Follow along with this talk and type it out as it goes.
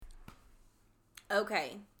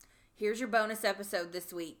Okay, here's your bonus episode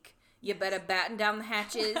this week. You better batten down the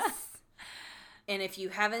hatches. And if you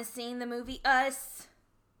haven't seen the movie Us,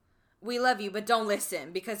 we love you, but don't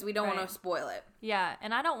listen because we don't want to spoil it. Yeah,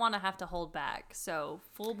 and I don't want to have to hold back. So,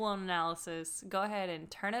 full-blown analysis, go ahead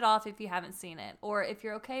and turn it off if you haven't seen it. Or if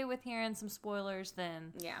you're okay with hearing some spoilers,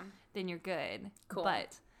 then you're good. Cool.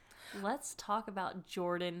 But let's talk about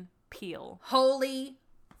Jordan Peele. Holy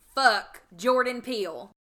fuck, Jordan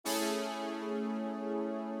Peele.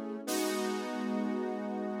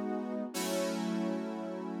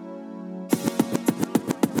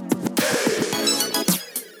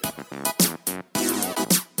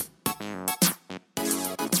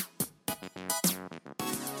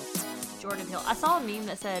 Jordan Peele. I saw a meme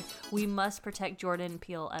that said, we must protect Jordan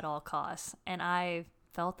Peele at all costs. And I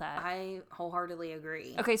felt that. I wholeheartedly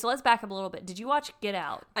agree. Okay, so let's back up a little bit. Did you watch Get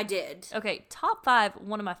Out? I did. Okay, top 5,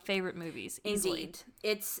 one of my favorite movies, easily. Indeed.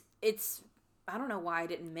 It's I don't know why I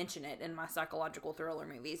didn't mention it in my psychological thriller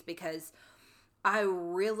movies because I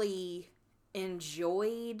really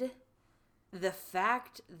enjoyed the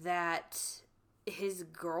fact that his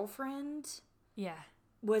girlfriend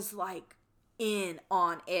was like in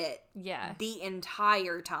on it the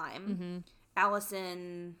entire time. Mm-hmm.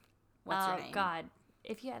 Allison, what's her name? Oh, God.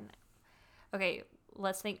 If you hadn't... Okay,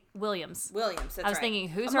 let's think. Williams, that's right. I was thinking,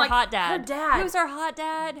 who's her hot dad? Her dad. Who's her hot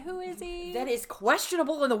dad? Who is he? That is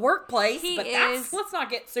questionable in the workplace, let's not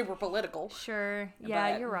get super political. Sure.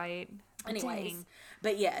 Yeah, you're right. Anyways, Dang.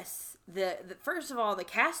 but yes, the first of all, the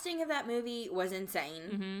casting of that movie was insane.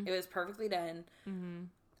 Mm-hmm. It was perfectly done. Mm-hmm.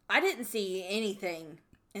 I didn't see anything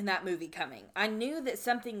in that movie coming. I knew that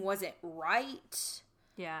something wasn't right.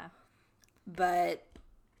 Yeah. But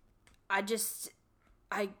I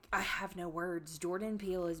have no words. Jordan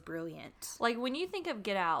Peele is brilliant. Like, when you think of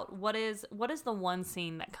Get Out, what is the one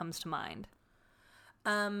scene that comes to mind?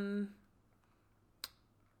 The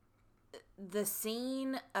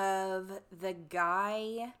scene of the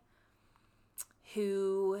guy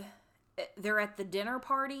who they're at the dinner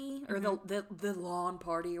party or the lawn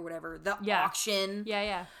party or whatever, the auction.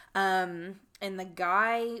 Yeah. And the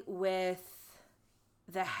guy with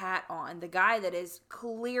the hat on, the guy that is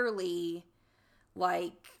clearly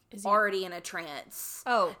like already in a trance.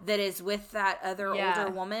 Oh, that is with that other older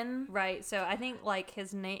woman. Right. So I think like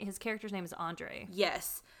his character's name is Andre.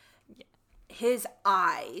 Yes. His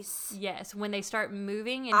eyes. Yes. When they start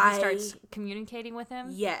moving and he starts communicating with him.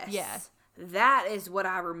 Yes. Yeah. That is what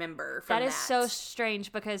I remember from that. That is so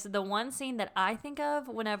strange because the one scene that I think of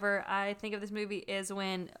whenever I think of this movie is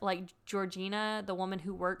when, like, Georgina, the woman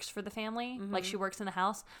who works for the family, like, she works in the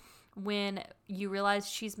house, when you realize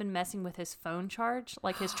she's been messing with his phone charge,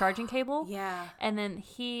 like his charging cable. Yeah. And then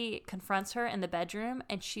he confronts her in the bedroom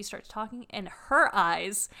and she starts talking and her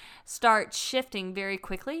eyes start shifting very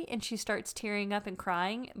quickly and she starts tearing up and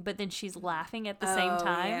crying, but then she's laughing at the same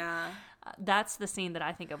time. Yeah. That's the scene that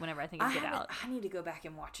I think of whenever I think of Get Out. I need to go back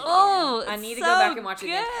and watch it. Oh, again. I need to so go back and watch it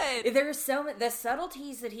good. again. There's the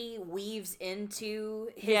subtleties that he weaves into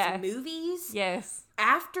his movies. Yes.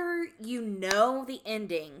 After you know the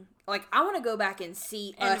ending, like I want to go back and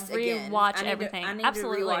see Us again. Rewatch everything. I need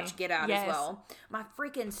Absolutely. to rewatch Get Out as well. My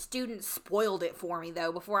freaking student spoiled it for me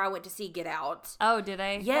though before I went to see Get Out. Oh, did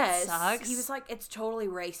I? Yes. That sucks. He was like, "It's totally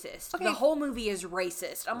racist. Okay. The whole movie is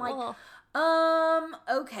racist." I'm like,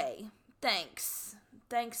 okay.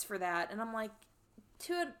 Thanks for that. And I'm like,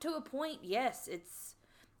 to a point, yes, it's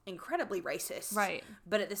incredibly racist. Right.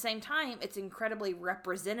 But at the same time, it's incredibly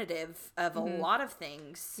representative of a lot of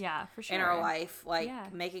things. Yeah, for sure. In our life,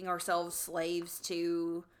 like making ourselves slaves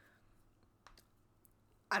to,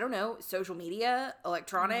 I don't know, social media,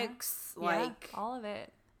 electronics, like all of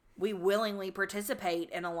it. We willingly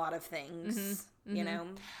participate in a lot of things, you know.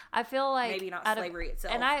 I feel like maybe not slavery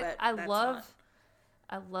itself, and but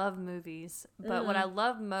I love movies, but what I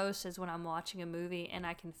love most is when I'm watching a movie and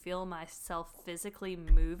I can feel myself physically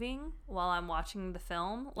moving while I'm watching the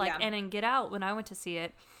film. Like, and in Get Out, when I went to see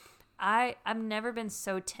it, I've never been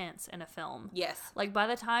so tense in a film. Yes. Like, by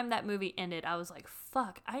the time that movie ended, I was like,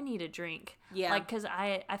 fuck, I need a drink. Yeah. Like, because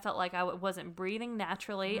I felt like I wasn't breathing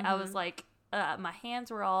naturally. I was like, my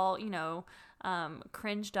hands were all,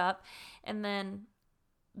 cringed up. And then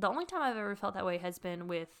the only time I've ever felt that way has been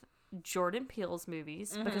with Jordan Peele's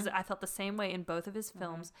movies, because I felt the same way in both of his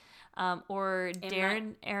films, or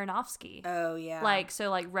Darren Aronofsky. Oh yeah,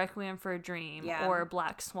 like Requiem for a Dream or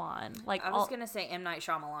Black Swan. Like I was gonna say M. Night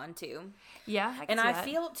Shyamalan too. Yeah, I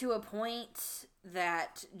feel to a point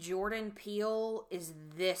that Jordan Peele is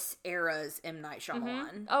this era's M. Night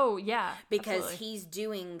Shyamalan. Oh yeah, because absolutely. he's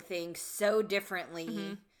doing things so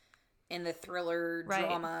differently in the thriller, Right.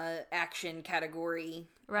 drama, action category.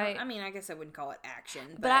 Right. I mean, I guess I wouldn't call it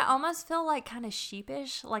action. But I almost feel like kind of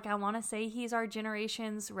sheepish. Like I want to say he's our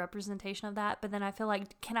generation's representation of that. But then I feel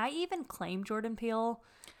like, can I even claim Jordan Peele?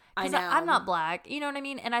 I Because know. I'm not black. You know what I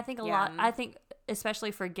mean? And I think Yeah. I think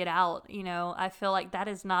especially for Get Out, you know, I feel like that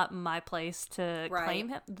is not my place to Right. claim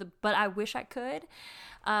him. But I wish I could.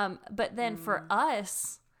 But then for Mm.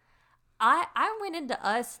 Us, I went into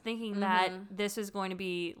Us thinking that Mm-hmm. this was going to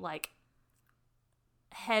be like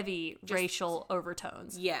heavy racial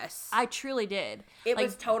overtones. Yes. I truly did. It Like,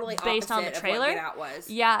 was totally based on the opposite of trailer. what Get Out was.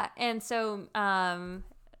 Yeah, and so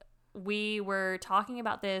we were talking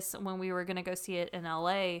about this when we were going to go see it in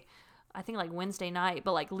LA, I think like Wednesday night,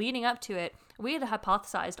 but like leading up to it, we had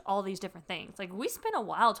hypothesized all these different things. Like we spent a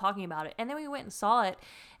while talking about it, and then we went and saw it,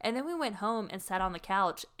 and then we went home and sat on the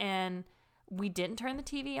couch, and we didn't turn the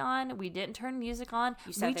TV on, we didn't turn music on.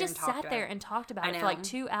 You sat We there and just talked sat about there it. and talked about I it for know. like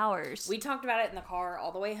 2 hours. We talked about it in the car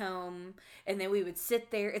all the way home, and then we would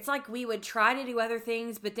sit there. It's like we would try to do other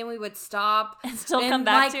things, but then we would stop And still come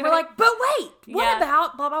back to we're it. like, but wait, what Yeah.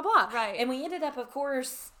 about blah blah blah? Right. And we ended up, of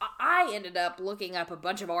course, I ended up looking up a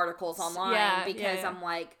bunch of articles online Yeah, because yeah. I'm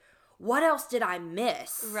like, what else did I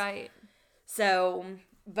miss? Right. So,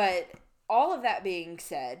 but all of that being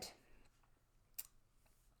said,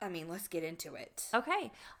 I mean, let's get into it.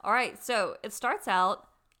 Okay. All right. So it starts out,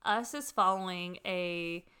 Us is following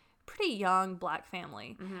a pretty young black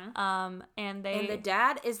family. And they. And the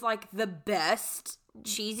dad is like the best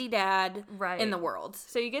cheesy dad Right. in the world.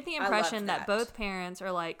 So you get the loved impression that. that both parents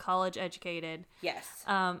are like college educated. Yes.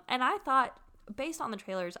 And I thought, based on the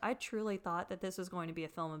trailers, I truly thought that this was going to be a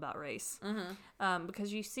film about race.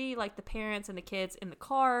 Because you see like the parents and the kids in the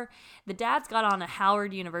car. The dad's got on a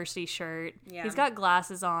Howard University shirt. Yeah. He's got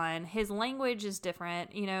glasses on. His language is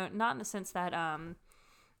different, you know, not in the sense that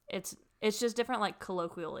it's just different like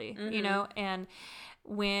colloquially, you know? And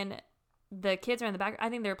when the kids are in the back, I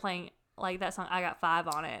think they're playing like that song I Got Five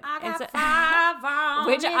on it. I And got so- 5 on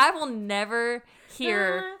which it. I will never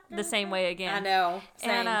hear the same way again. I know.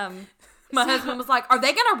 Same. And my husband was like, "Are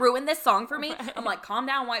they gonna ruin this song for me?" I'm like, "Calm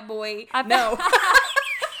down, white boy." No.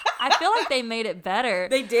 I feel like they made it better.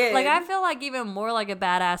 They did. Like I feel like even more like a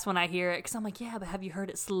badass when I hear it, because I'm like, yeah, but have you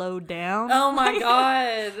heard it slowed down? Oh my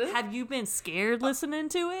god. Have you been scared listening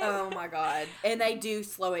to it? Oh my god. And they do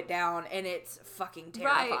slow it down, and it's fucking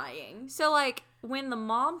terrifying. So like when the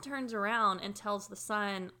mom turns around and tells the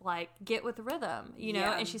son like get with the rhythm, you know,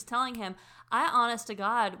 Yeah. and she's telling him, I honest to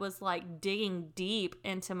God was like digging deep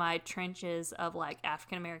into my trenches of like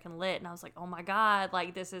African American lit, and I was like, oh my god,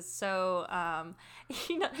 like this is so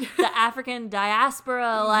you know, the African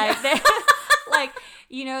diaspora, like they, like,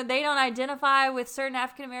 you know, they don't identify with certain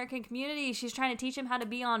African American communities. She's trying to teach him how to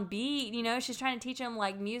be on beat, you know, she's trying to teach him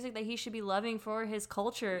like music that he should be loving for his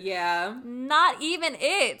culture. Yeah. Not even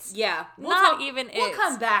it. Yeah. Not even We'll it.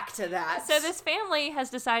 come back to that. So this family has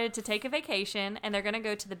decided to take a vacation, and they're going to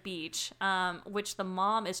go to the beach, which the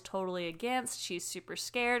mom is totally against. She's super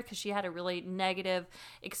scared because she had a really negative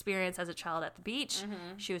experience as a child at the beach.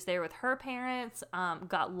 She was there with her parents,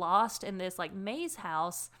 got lost in this like maze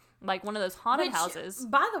house, like one of those haunted houses.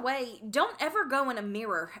 By the way, don't ever go in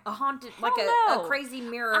a haunted, like no. a crazy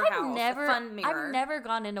mirror house, a fun mirror. I've never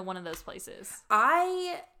gone into one of those places.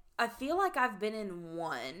 I feel like I've been in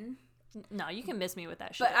one. No, you can miss me with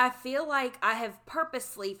that shit. But I feel like I have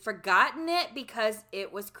purposely forgotten it because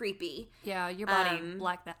it was creepy. yeah, your body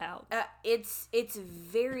blacked that out. It's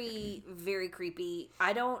very, very creepy.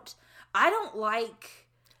 I don't like.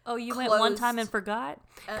 Oh, you went one time closed. and forgot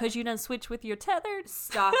because you done switched with your tethered.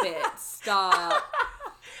 Stop it! Stop.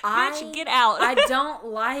 Bitch, get out. I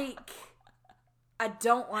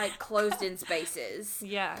don't like closed-in spaces.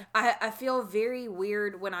 Yeah. I feel very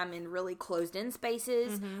weird when I'm in really closed-in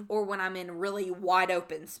spaces or when I'm in really wide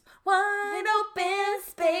open spaces.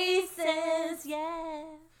 Yeah.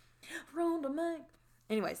 Roll the mic.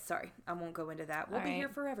 Anyways, sorry. I won't go into that. We'll All be right. here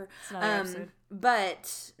forever. It's another episode.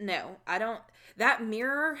 But no, I don't. That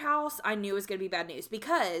mirror house I knew was going to be bad news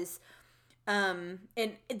because, and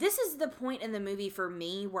this is the point in the movie for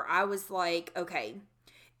me where I was like, okay,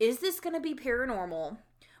 is this going to be paranormal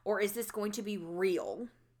or is this going to be real?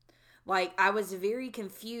 Like, I was very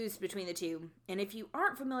confused between the two. And if you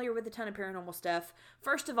aren't familiar with a ton of paranormal stuff,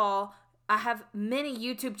 first of all, I have many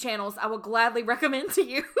YouTube channels I will gladly recommend to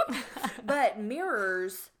you. But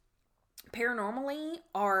mirrors, paranormally,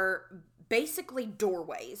 are basically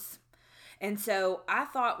doorways. And so I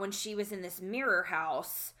thought when she was in this mirror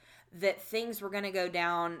house that things were going to go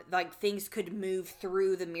down, like things could move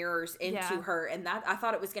through the mirrors into Yeah. her. And I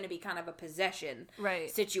thought it was going to be kind of a possession Right.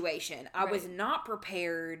 situation. I was Right. not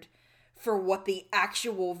prepared for what the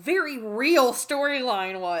actual, very real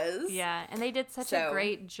storyline was. Yeah, and they did such a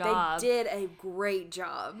great job. They did a great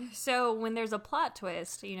job. So when there's a plot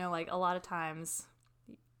twist, like a lot of times,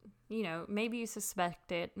 maybe you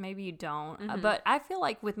suspect it, maybe you don't. Mm-hmm. But I feel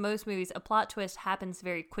like with most movies, a plot twist happens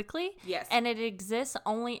very quickly. Yes. And it exists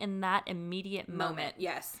only in that immediate moment.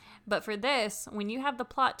 Yes. But for this, when you have the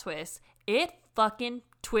plot twist, it fucking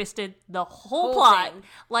twisted the whole plot. Thing.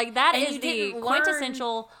 Like, that and is the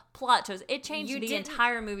quintessential plot twist. It changed the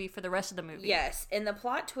entire movie for the rest of the movie. Yes, and the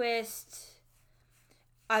plot twist,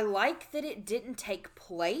 I like that it didn't take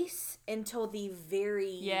place until the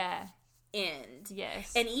very end.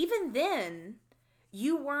 Yes. And even then,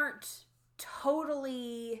 you weren't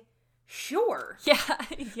totally sure. Yeah.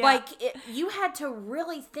 Like, you had to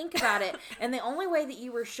really think about it, and the only way that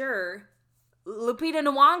you were sure... Lupita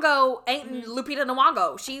Nyong'o ain't Lupita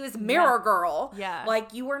Nyong'o. She was Mirror Girl. Yeah.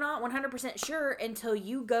 Like, you were not 100% sure until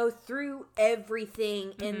you go through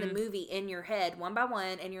everything in the movie in your head, one by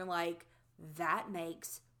one, and you're like, that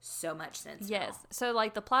makes so much sense. Yes. Now. So,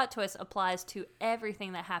 like, the plot twist applies to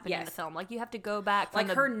everything that happened in the film. Like, you have to go back from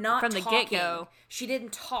the get-go. She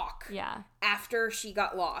didn't talk. Yeah. After she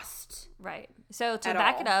got lost. Right. So, to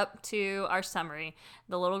back it up to our summary,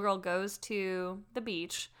 the little girl goes to the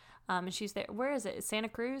beach. And she's there. Where is it? Santa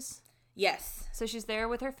Cruz? Yes. So she's there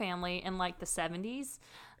with her family in like the 70s,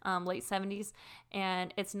 late 70s.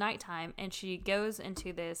 And it's nighttime. And she goes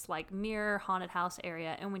into this like mirror haunted house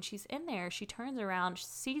area. And when she's in there, she turns around,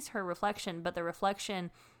 sees her reflection, but the reflection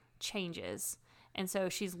changes. And so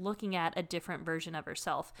she's looking at a different version of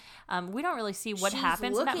herself. We don't really see what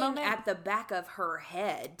happens in that moment. She's looking at the back of her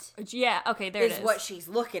head. Yeah. Okay. There it is. Is what she's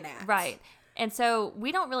looking at. Right. And so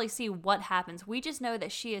we don't really see what happens. We just know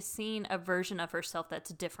that she has seen a version of herself that's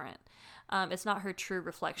different. It's not her true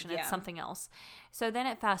reflection. It's something else. So then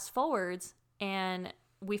it fast forwards and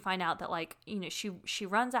we find out that like, she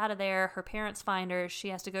runs out of there. Her parents find her. She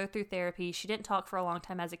has to go through therapy. She didn't talk for a long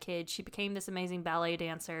time as a kid. She became this amazing ballet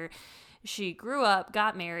dancer. She grew up,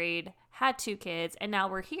 got married, had 2 kids, and now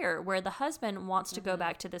we're here where the husband wants to go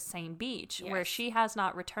back to the same beach where she has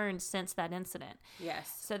not returned since that incident.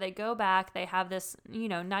 Yes. So they go back. They have this,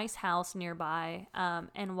 nice house nearby.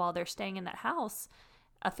 And while they're staying in that house,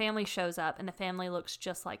 a family shows up and the family looks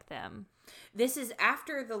just like them. This is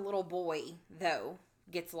after the little boy, though,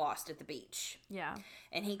 gets lost at the beach. Yeah.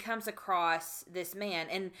 And he comes across this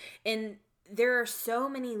man. And there are so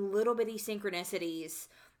many little bitty synchronicities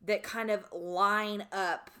that kind of line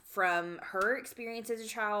up from her experience as a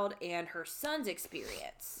child and her son's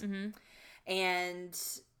experience. Mm-hmm. And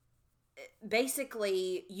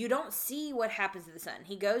basically, you don't see what happens to the son.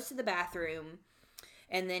 He goes to the bathroom,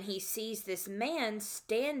 and then he sees this man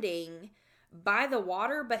standing by the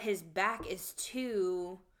water, but his back is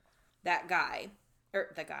to that guy. Or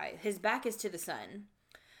the guy. His back is to the son.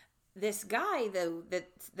 This guy, though,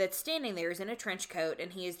 that's standing there is in a trench coat,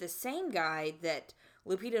 and he is the same guy that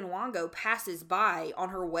Lupita Nyong'o passes by on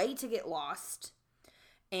her way to get lost,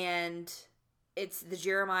 and it's the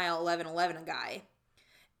Jeremiah 11:11 guy.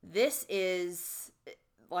 This is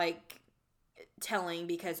like telling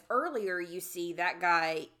because earlier you see that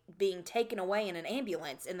guy being taken away in an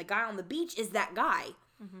ambulance, and the guy on the beach is that guy,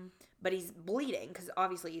 but he's bleeding because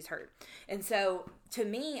obviously he's hurt. And so to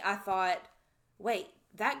me, I thought, wait.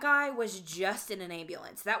 That guy was just in an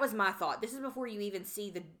ambulance. That was my thought. This is before you even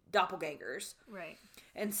see the doppelgangers. Right.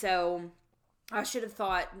 And so I should have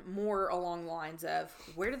thought more along the lines of,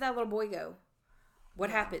 where did that little boy go? What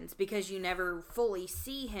happens? Because you never fully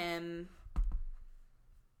see him.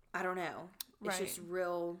 I don't know. It's just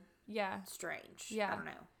real strange. Yeah. I don't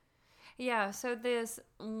know. Yeah, so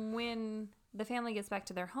when the family gets back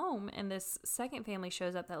to their home and this second family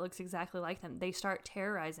shows up that looks exactly like them, they start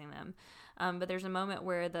terrorizing them. But there's a moment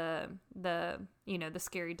where the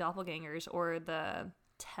scary doppelgangers or the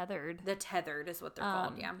tethered is what they're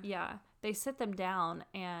called. Yeah, they sit them down,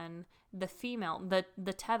 and the female,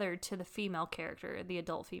 the tethered to the female character, the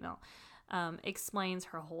adult female, explains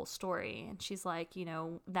her whole story. And she's like,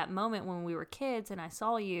 that moment when we were kids and I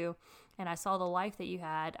saw you and I saw the life that you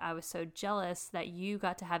had, I was so jealous that you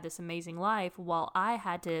got to have this amazing life while I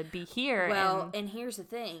had to be here. Well, and here's the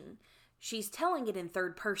thing. She's telling it in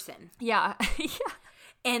third person. Yeah.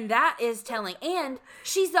 And that is telling. And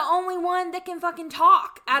she's the only one that can fucking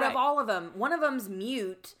talk out of all of them. One of them's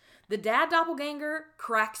mute. The dad doppelganger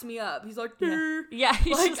cracks me up. He's like, yeah.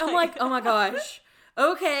 I'm like, oh my gosh.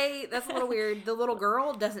 Okay, that's a little weird. The little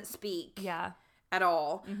girl doesn't speak. Yeah. At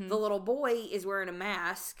all. Mm-hmm. The little boy is wearing a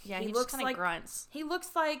mask. Yeah, he looks like grunts. He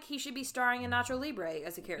looks like he should be starring in Nacho Libre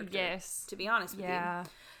as a character. Yes. To be honest with you.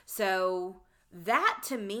 So that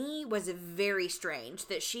to me was very strange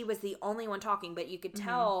that she was the only one talking, but you could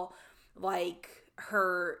tell like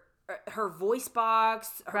her voice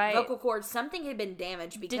box, her vocal cords, something had been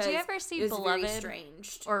damaged because did you ever see it was Beloved very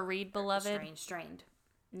strange or read Beloved? Strained.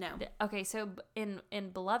 No. Okay, so in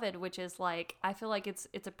Beloved, which is like, I feel like it's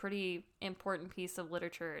a pretty important piece of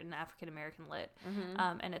literature in African American lit,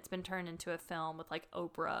 and it's been turned into a film with like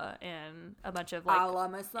Oprah and a bunch of like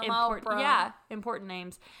important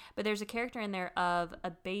names. But there's a character in there of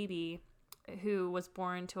a baby who was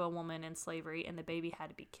born to a woman in slavery, and the baby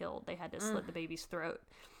had to be killed. They had to slit the baby's throat,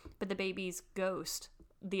 but the baby's ghost,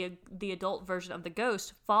 the adult version of the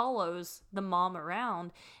ghost, follows the mom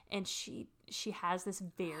around, and she has this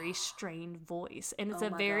very strained voice, and it's a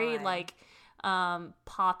very like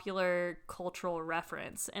popular cultural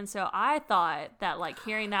reference. And so I thought that like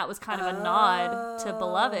hearing that was kind of a nod to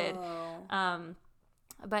Beloved.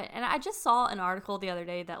 But I just saw an article the other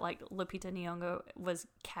day that like Lupita Nyong'o was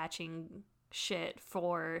catching shit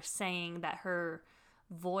for saying that her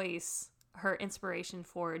voice, her inspiration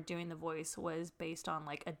for doing the voice was based on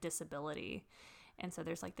like a disability. And so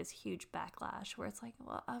there's like this huge backlash where it's like,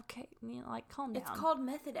 well, okay, like calm down. It's called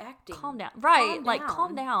method acting. Calm down, right?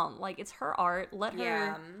 Calm down. Like it's her art. Let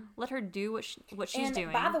her do what she's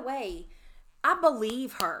doing. By the way, I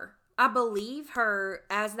believe her. I believe her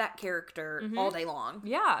as that character all day long.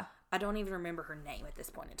 Yeah. I don't even remember her name at this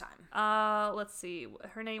point in time. Let's see.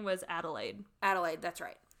 Her name was Adelaide. Adelaide, that's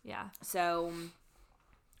right. Yeah. So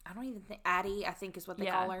I don't even think Addie, I think is what they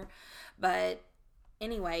call her. But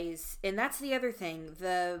anyways, and that's the other thing,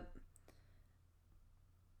 the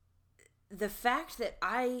fact that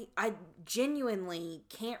I genuinely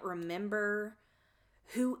can't remember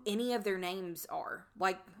who any of their names are.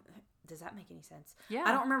 Like, does that make any sense? Yeah.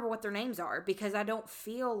 I don't remember what their names are because I don't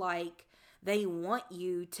feel like they want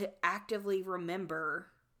you to actively remember.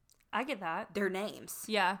 I get that. Their names.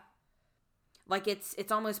 Yeah. Like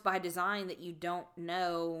it's almost by design that you don't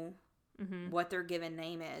know what their given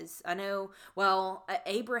name is. I know, well,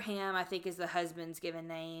 Abraham, I think, is the husband's given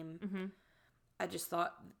name. I just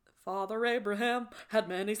thought Father Abraham had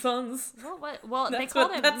many sons. Well, they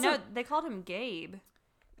called him Gabe.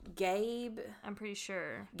 Gabe, I'm pretty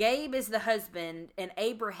sure. Gabe is the husband, and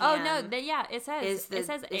Abraham. Oh no, it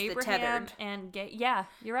says Abraham and Gabe. Yeah,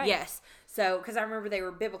 you're right. Yes, so because I remember they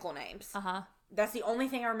were biblical names. That's the only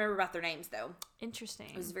thing I remember about their names, though. Interesting.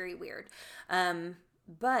 It was very weird.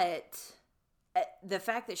 But the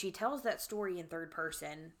fact that she tells that story in third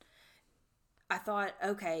person, I thought,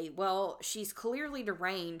 okay, well, she's clearly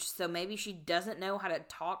deranged, so maybe she doesn't know how to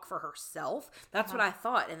talk for herself. That's what I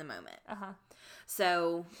thought in the moment.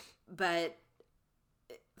 So, but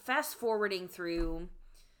fast forwarding through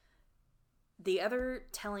the other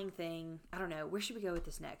telling thing, I don't know, where should we go with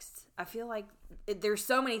this next? I feel like there's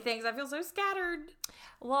so many things. I feel so scattered.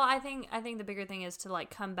 Well, I think the bigger thing is to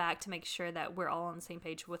like come back to make sure that we're all on the same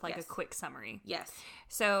page with like a quick summary. Yes.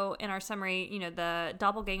 So in our summary, the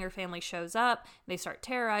doppelganger family shows up. They start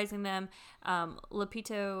terrorizing them.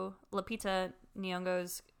 Lupita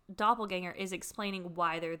Nyong'o's doppelganger is explaining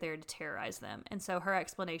why they're there to terrorize them. And so her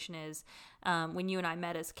explanation is, when you and I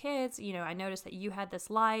met as kids, I noticed that you had this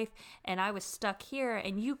life and I was stuck here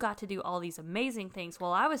and you got to do all these amazing things.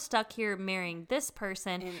 Well, I was stuck here marrying this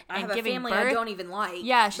person and I have giving a family birth. I don't even like.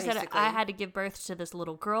 Yeah, she said I had to give birth to this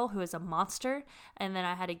little girl who is a monster, and then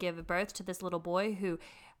I had to give birth to this little boy who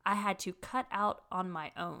I had to cut out on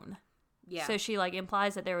my own. Yeah. So she like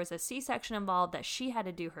implies that there was a C-section involved that she had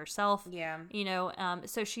to do herself. Yeah.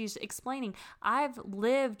 So she's explaining, I've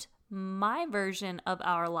lived my version of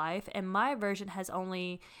our life, and my version has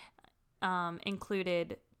only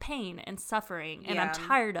included pain and suffering, and I'm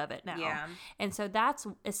tired of it now. Yeah. And so that's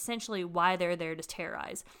essentially why they're there to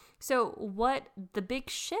terrorize. So what the big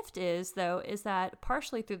shift is, though, is that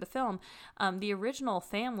partially through the film, the original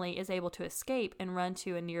family is able to escape and run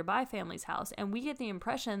to a nearby family's house. And we get the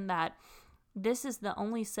impression that this is the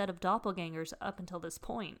only set of doppelgangers up until this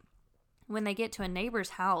point. When they get to a neighbor's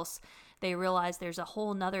house, they realize there's a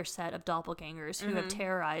whole nother set of doppelgangers who have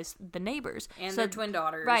terrorized the neighbors. And their twin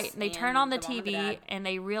daughters. Right. They turn on the TV and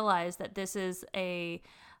they realize that this is an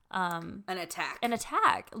attack. An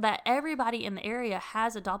attack. That everybody in the area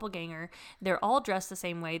has a doppelganger. They're all dressed the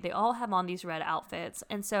same way. They all have on these red outfits.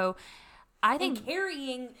 And so I think... And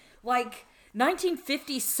carrying, like...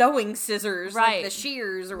 1950s sewing scissors, like the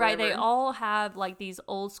shears or whatever. Right, they all have like these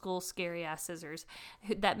old school scary ass scissors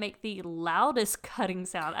that make the loudest cutting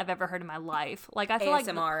sound I've ever heard in my life. Like I feel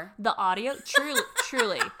ASMR. Like the audio,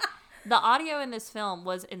 truly, the audio in this film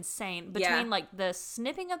was insane. Between like the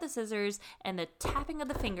snipping of the scissors and the tapping of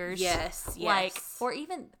the fingers. Yes. Like, or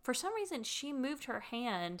even for some reason she moved her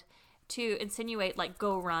hand to insinuate like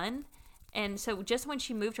go run. And so just when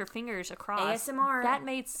she moved her fingers across, ASMR, that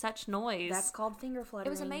made such noise. That's called finger fluttering. It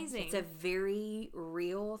was amazing. It's a very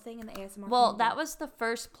real thing in the ASMR Well, community. that was the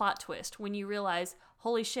first plot twist when you realize,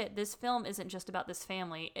 holy shit, this film isn't just about this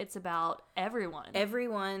family. It's about everyone.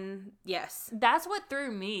 Everyone, yes. That's what threw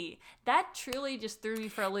me. That truly just threw me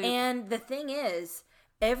for a loop. And the thing is,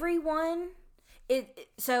 everyone,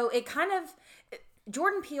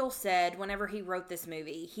 Jordan Peele said whenever he wrote this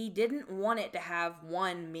movie, he didn't want it to have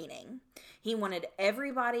one meaning. He wanted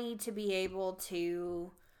everybody to be able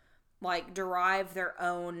to, like, derive their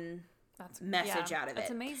own message out of it.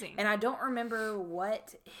 That's amazing. And I don't remember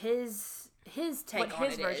what his take on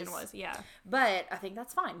it is. His version was, yeah. But I think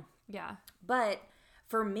that's fine. Yeah. But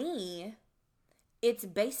for me, it's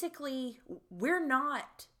basically, we're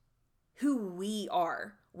not who we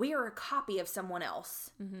are. We are a copy of someone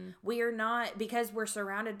else. Mm-hmm. We are not, because we're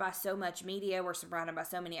surrounded by so much media, we're surrounded by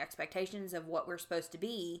so many expectations of what we're supposed to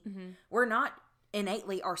be. Mm-hmm. We're not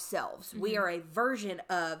innately ourselves. Mm-hmm. We are a version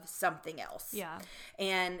of something else. Yeah.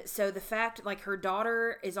 And so the fact, like, her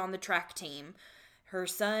daughter is on the track team. Her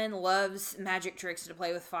son loves magic tricks to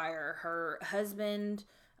play with fire. Her husband,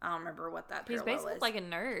 I don't remember what that parallel is. He's basically like a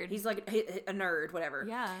nerd. He's like a nerd, whatever.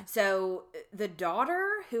 Yeah. So the daughter,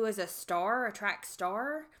 who is a track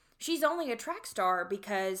star, she's only a track star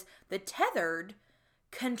because the tethered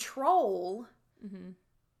control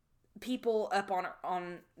people up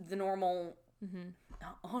on the normal,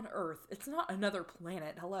 on Earth. It's not another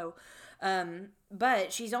planet. Hello.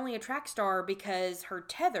 But she's only a track star because her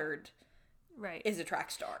tethered is a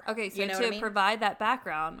track star. Okay, so to provide that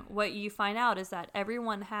background, what you find out is that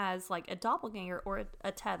everyone has like a doppelganger or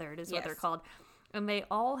a tethered is what they're called. And they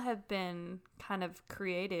all have been kind of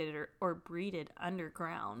created or breeded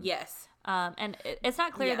underground. Yes. And it's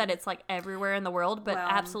not clear that it's like everywhere in the world, but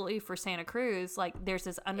absolutely for Santa Cruz, like there's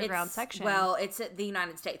this underground section. Well, it's at the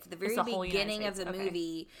United States. At the very beginning of the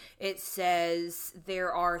movie, it says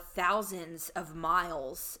there are thousands of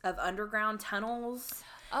miles of underground tunnels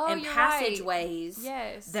and passageways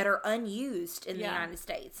that are unused in the United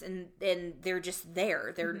States, and they're just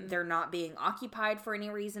there. They're not being occupied for any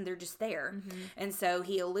reason. They're just there. And so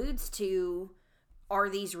he alludes to, are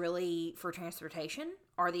these really for transportation?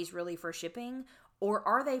 Are these really for shipping? Or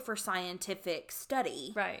are they for scientific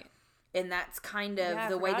study? Right. And that's kind of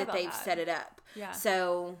the way that they've set it up. Yeah.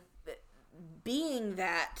 So, being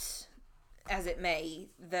that, as it may,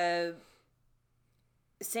 the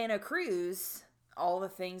Santa Cruz, all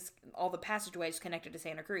the passageways connected to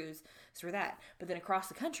Santa Cruz is for that. But then across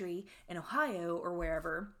the country, in Ohio or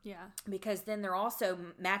wherever, because then they're also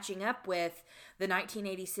matching up with the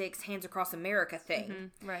 1986 Hands Across America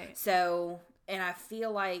thing. Right. So, and I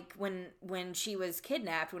feel like when she was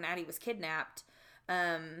kidnapped, when Addie was kidnapped,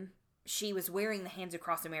 she was wearing the Hands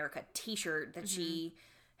Across America t-shirt that she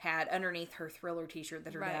had underneath her Thriller t-shirt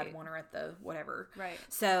that her dad won her at the whatever. Right.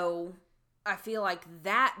 So I feel like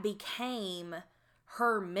that became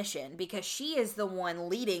her mission because she is the one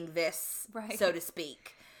leading this, so to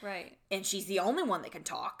speak. Right. And she's the only one that can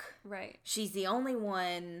talk. Right. She's the only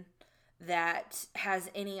one that has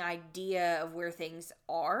any idea of where things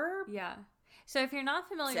are. Yeah. So if you're not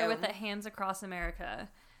familiar with the Hands Across America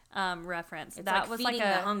reference, it's that like was feeding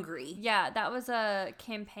like the hungry. Yeah, that was a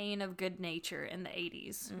campaign of good nature in the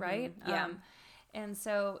 80s, right? Yeah. And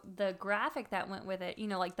so the graphic that went with it,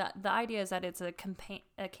 like the idea is that it's a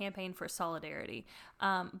campaign for solidarity.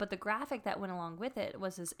 But the graphic that went along with it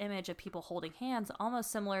was this image of people holding hands,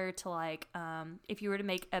 almost similar to like if you were to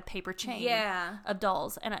make a paper chain of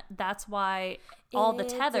dolls. And that's why all the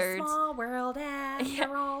tethered. It's a small world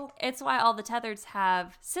after all. It's why all the tethers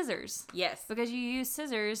have scissors. Yes. Because you use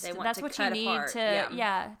scissors. They want that's to what cut you need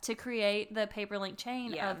apart. to create the paper link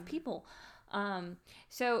chain of people.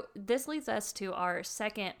 So this leads us to our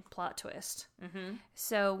second plot twist.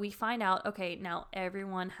 So we find out, okay, now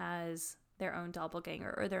everyone has their own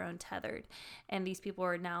doppelganger or their own tethered, and these people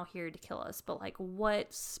are now here to kill us. But like,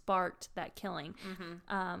 what sparked that killing?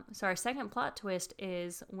 So our second plot twist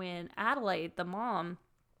is when Adelaide, the mom,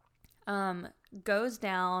 goes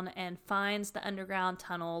down and finds the underground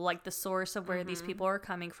tunnel, like the source of where these people are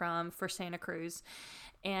coming from for Santa Cruz.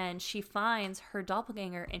 And she finds her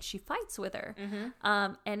doppelganger and she fights with her.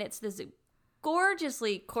 And it's this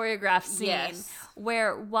gorgeously choreographed scene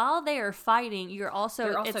where while they are fighting, they're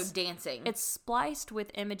also dancing. It's spliced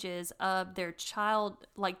with images of their childhood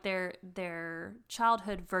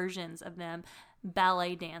versions of them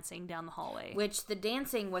ballet dancing down the hallway. Which the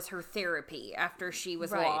dancing was her therapy after she was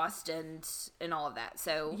Right. lost and all of that.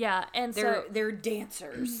 So Yeah, and they're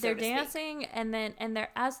dancers. they're dancing, and they're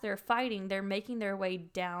as they're fighting, they're making their way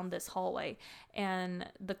down this hallway.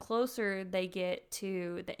 And the closer they get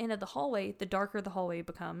to the end of the hallway, the darker the hallway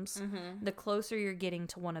becomes. Mm-hmm. The closer you're getting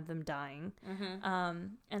to one of them dying. Mm-hmm.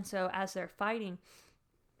 And so as they're fighting,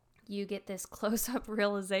 you get this close-up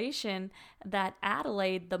realization that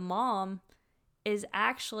Adelaide, the mom, is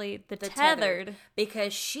actually the tethered.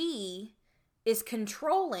 Because she is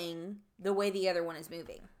controlling the way the other one is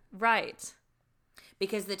moving. Right.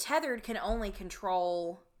 Because the tethered can only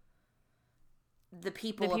control the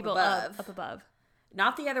people, The people up above. up above.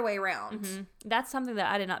 Not the other way around. Mm-hmm. That's something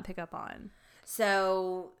that I did not pick up on.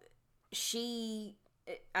 So she,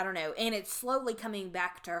 I don't know. And it's slowly coming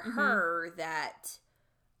back to her that,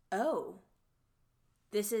 oh,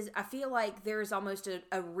 this is, I feel like there's almost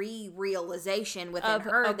a realization within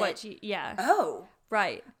her of that, what she, yeah. oh,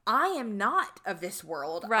 Right. I am not of this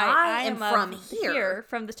world. Right. I am from of here.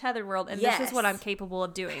 from the tethered world, and Yes. this is what I'm capable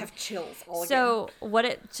of I doing. have chills all again. So,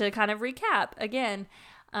 to kind of recap again,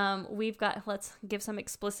 we've got, let's give some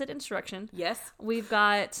explicit instruction. Yes. We've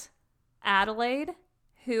got Adelaide,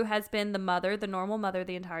 who has been the normal mother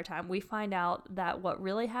the entire time. We find out that what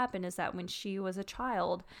really happened is that when she was a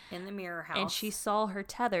child In the mirror house. and she saw her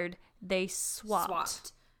tethered, they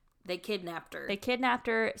swapped. They kidnapped her. They kidnapped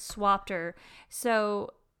her, swapped her.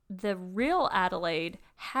 So the real Adelaide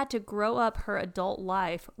had to grow up her adult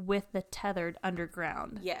life with the tethered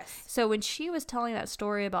underground. Yes. So when she was telling that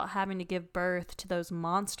story about having to give birth to those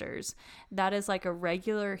monsters, that is like a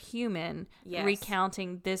regular human Yes.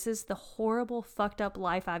 recounting, this is the horrible, fucked up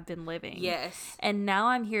life I've been living. Yes. And now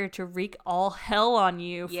I'm here to wreak all hell on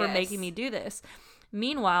you for Yes. making me do this.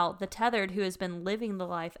 Meanwhile, the tethered, who has been living the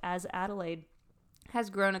life as Adelaide, has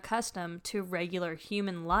grown accustomed to regular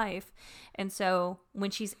human life. And so when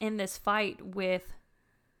she's in this fight with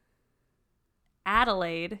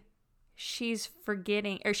Adelaide, she's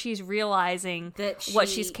forgetting, or she's realizing That what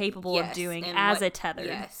she- she's capable yes, of doing and as what- a tethered.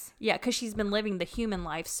 yes. Yeah, because she's been living the human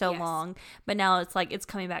life so Yes. long, but now it's like it's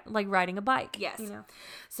coming back, like riding a bike. Yes. You know?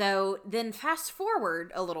 So then fast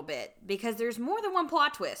forward a little bit, because there's more than one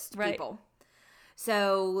plot twist, Right. people.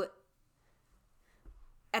 So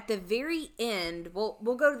at the very end, we'll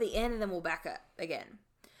go to the end and then we'll back up again.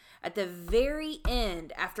 At the very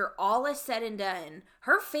end, after all is said and done,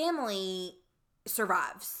 her family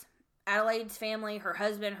survives. Adelaide's family, her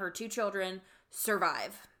husband, her 2 children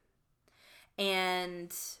survive.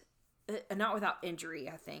 And not without injury,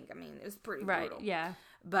 I think. I mean, it was pretty Right. brutal. Yeah.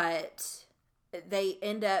 But they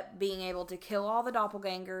end up being able to kill all the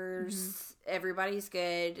doppelgangers. Everybody's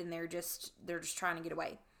good, and they're just trying to get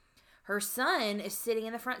away. Her son is sitting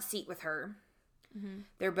in the front seat with her.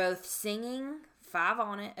 They're both singing 5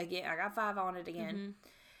 on it again. I got 5 on it again.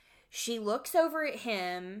 She looks over at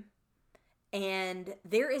him, and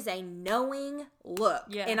there is a knowing look.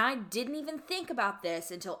 Yeah. And I didn't even think about this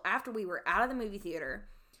until after we were out of the movie theater.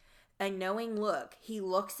 A knowing look. He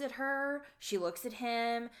looks at her. She looks at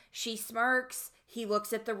him. She smirks. He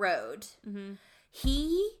looks at the road.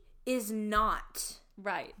 He is not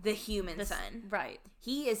Right. the human son. Right.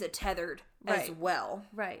 He is a tethered as Right. well.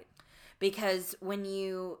 Right. Because when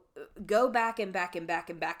you go back and back and back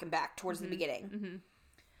and back and back towards the beginning,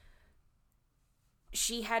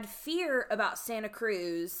 she had fear about Santa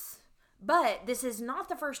Cruz, but this is not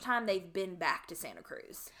the first time they've been back to Santa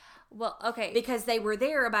Cruz. Well, okay. Because they were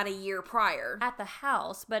there about a year prior. At the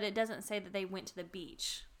house, but it doesn't say that they went to the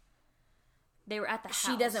beach. They were at the house.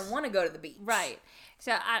 She doesn't want to go to the beach. Right.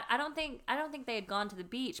 So I don't think they had gone to the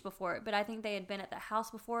beach before, but I think they had been at the house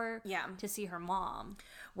before. Yeah. To see her mom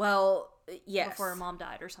Well, yes. before her mom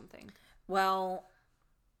died or something. Well,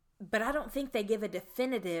 but I don't think they give a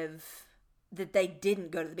definitive that they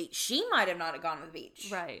didn't go to the beach. She might have not gone to the beach.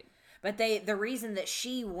 Right. But the reason that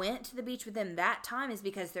she went to the beach with them that time is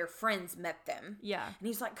because their friends met them. Yeah. And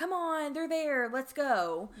he's like, come on, they're there, let's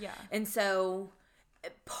go. Yeah. And so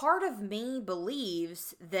part of me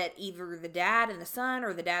believes that either the dad and the son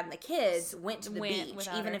or the dad and the kids went to the beach,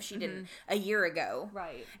 without even her. if she didn't, a year ago.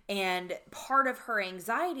 Right. And part of her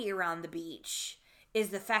anxiety around the beach is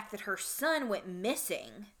the fact that her son went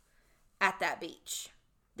missing at that beach.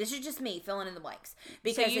 This is just me filling in the blanks.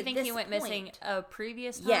 Because So you at think this he went point- missing a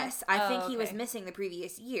previous time? Yes, I think he okay. was missing the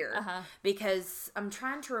previous year. Uh-huh. Because I'm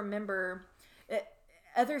trying to remember.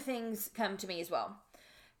 Other things come to me as well.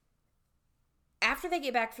 After they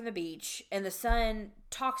get back from the beach and the son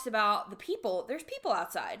talks about the people, there's people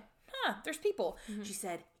outside. There's people. She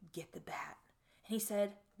said, get the bat. And he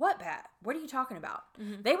said, what bat? What are you talking about?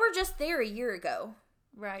 They were just there a year ago.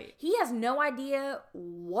 Right. He has no idea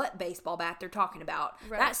what baseball bat they're talking about.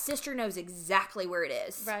 Right. That sister knows exactly where it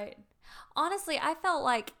is. Right. Honestly, I felt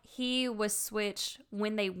like he was switched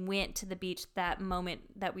when they went to the beach, that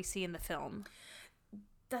moment that we see in the film.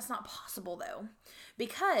 That's not possible, though,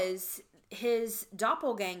 because his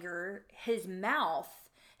doppelganger, his mouth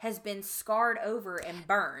has been scarred over and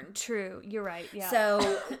burned. True. You're right. Yeah.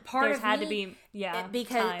 So part There's of had me, to be, yeah,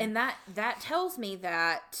 because time. and that tells me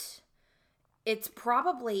that it's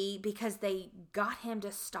probably because they got him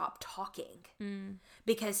to stop talking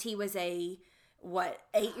because he was a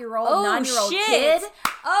 8-year-old, 9-year-old kid.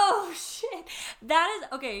 Oh shit! That is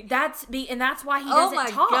okay. That's why he doesn't my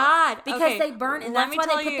talk. God. Because Okay, they burn, and let that's me why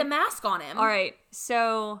tell they put you- the mask on him. All right,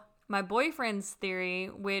 so my boyfriend's theory,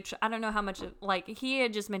 which I don't know how much, like he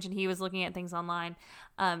had just mentioned he was looking at things online.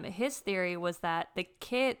 His theory was that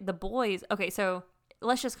the boys. Okay, so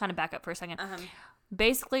let's just kind of back up for a second.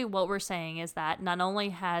 Basically, what we're saying is that not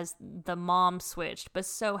only has the mom switched, but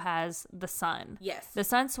so has the son. Yes. The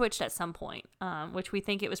son switched at some point, which we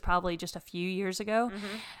think it was probably just a few years ago.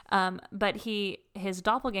 But his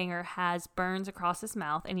doppelganger has burns across his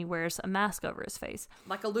mouth, and he wears a mask over his face.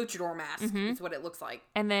 Like a luchador mask is what it looks like.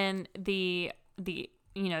 And then the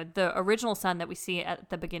original son that we see at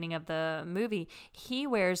the beginning of the movie, he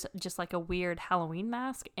wears just like a weird Halloween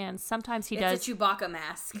mask, and sometimes he does It's a Chewbacca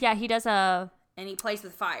mask. Yeah, he does And he plays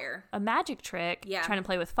with fire. a magic trick, Yeah. trying to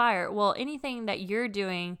play with fire. Well, anything that you're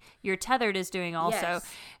doing, your tethered is doing also. Yes.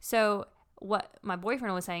 So what my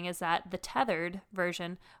boyfriend was saying is that the tethered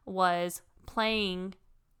version was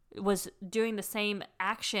doing the same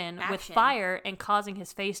action with fire and causing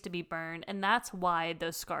his face to be burned, and that's why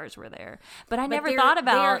those scars were there. But I never thought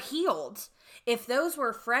about they're healed. If those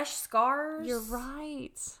were fresh scars, You're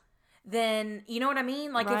right. then you know what I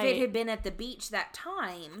mean? Like if Right. it had been at the beach that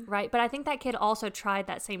time. Right, but I think that kid also tried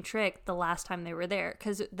that same trick the last time they were there,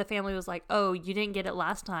 because the family was like, "Oh, you didn't get it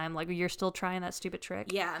last time. Like you're still trying that stupid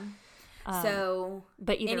trick." Yeah. So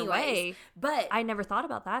But either way, but I never thought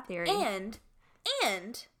about that theory.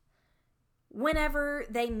 and whenever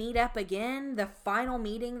they meet up again, the final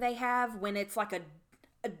meeting they have, when it's like a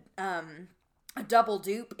double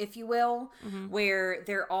dupe, if you will, where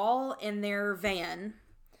they're all in their van.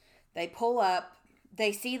 They pull up,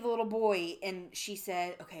 they see the little boy, and she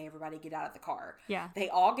said, "Okay, everybody get out of the car." Yeah. They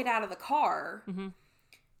all get out of the car.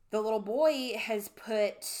 The little boy has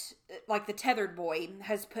put, like the tethered boy,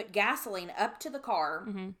 has put gasoline up to the car.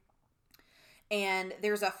 And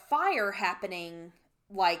there's a fire happening,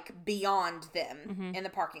 like, beyond them in the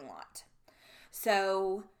parking lot.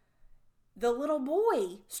 So the little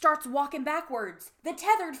boy starts walking backwards. The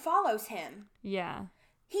tethered follows him. Yeah.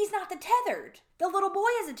 He's not the tethered. The little boy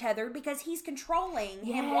is a tethered because he's controlling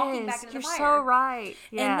him walking back into the fire. You're so right.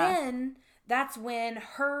 Yeah. And then that's when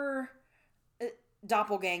her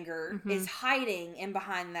doppelganger is hiding in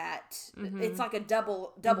behind that. It's like a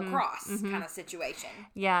double cross kind of situation.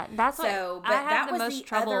 Yeah, that's So, what but I had that the was most the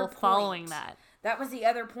trouble other following point. that. That was the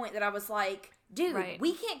other point that I was like, dude, Right.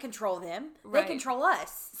 we can't control them. Right. They control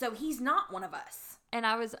us. So he's not one of us. And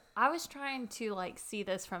I was trying to like see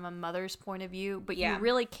this from a mother's point of view, but Yeah. you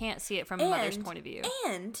really can't see it from a mother's point of view.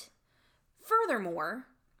 And furthermore,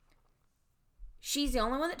 she's the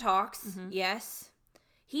only one that talks. Yes.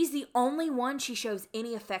 He's the only one she shows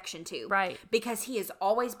any affection to. Right. Because he is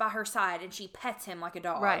always by her side and she pets him like a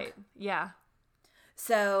dog. Right. Yeah.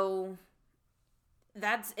 So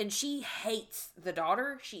and she hates the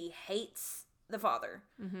daughter. She hates the father.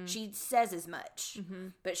 She says as much.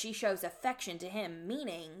 But she shows affection to him,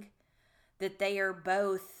 meaning that they are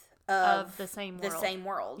both of the same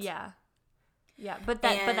world. Yeah. Yeah, but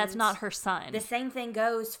that's And not her son. The same thing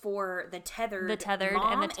goes for the tethered and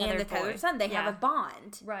mom the tethered boy. son. They Yeah. have a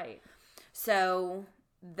bond. Right. So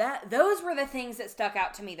those were the things that stuck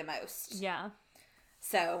out to me the most. Yeah.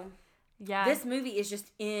 So Yeah. this movie is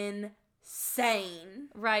just insane.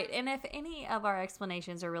 Right. And if any of our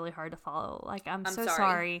explanations are really hard to follow, like I'm so sorry.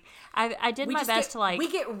 sorry. I did my best to like we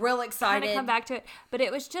get real kind excited. of come back to it, but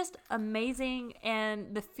it was just amazing,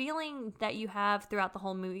 and the feeling that you have throughout the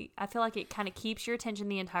whole movie, I feel like it kind of keeps your attention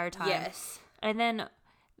the entire time. Yes. And then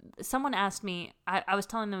someone asked me, I was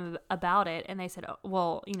telling them about it, and they said, "Oh,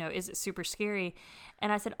 well, is it super scary?"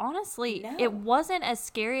 And I said, honestly, No. it wasn't as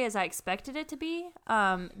scary as I expected it to be.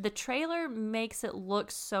 The trailer makes it look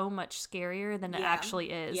so much scarier than it Yeah. actually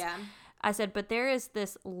is. Yeah. I said, but there is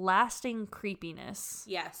this lasting creepiness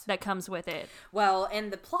Yes. that comes with it. Well,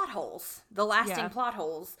 and the plot holes, the lasting Yeah. plot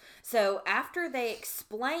holes. So after they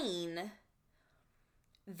explain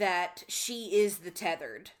that she is the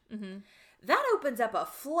tethered, that opens up a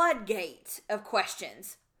floodgate of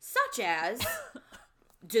questions, such as,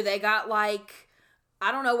 do they got like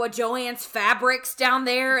I don't know what Joann's Fabrics down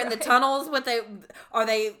there in the tunnels.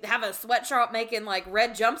 They have a sweatshop making like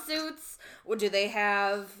red jumpsuits? Or do they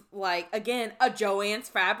have like, again, a Joann's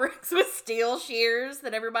Fabrics with steel shears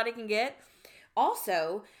that everybody can get?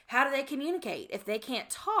 Also, how do they communicate? If they can't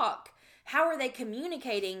talk, how are they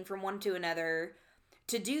communicating from one to another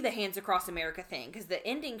to do the Hands Across America thing? Because the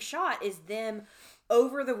ending shot is them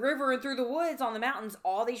over the river and through the woods on the mountains,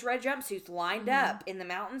 all these red jumpsuits lined up in the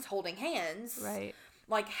mountains holding hands. Right.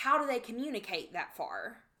 Like, how do they communicate that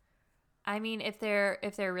far? I mean, if there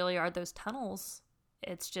really are those tunnels,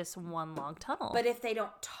 it's just one long tunnel. But if they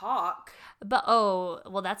don't talk... But,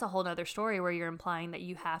 well, that's a whole other story where you're implying that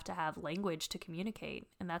you have to have language to communicate,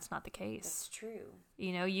 and that's not the case. That's true.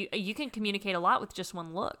 You know, you can communicate a lot with just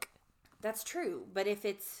one look. That's true. But if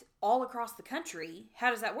it's all across the country, how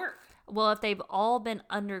does that work? Well, if they've all been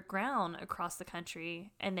underground across the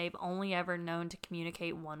country, and they've only ever known to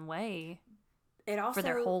communicate one way... for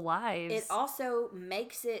their whole lives. It also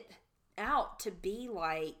makes it out to be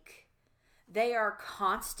like they are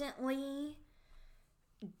constantly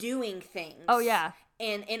doing things. Oh, yeah.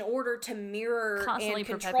 And in order to mirror Constantly and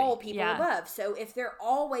control prepping. people above. So if they're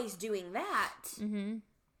always doing that,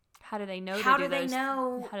 how do they know? How do they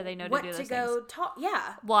know what to do those go things? talk?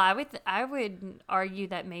 Yeah. Well, I would argue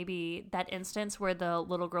that maybe that instance where the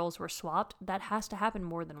little girls were swapped, that has to happen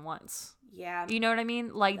more than once. Yeah. You know what I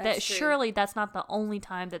mean? Like, That's that. true. Surely that's not the only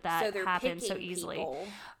time that So happens so easily. People.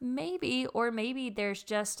 Maybe there's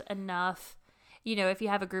just enough, you know, if you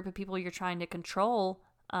have a group of people you're trying to control,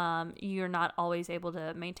 you're not always able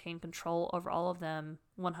to maintain control over all of them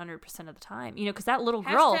 100% of the time. You know, because that little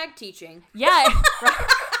girl. Hashtag teaching. Yeah.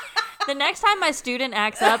 The next time my student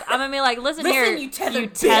acts up, I'm going to be like, listen here, you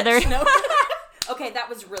tethered. No. Okay, that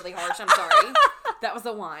was really harsh. I'm sorry. That was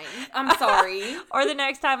a whine. I'm sorry. Or the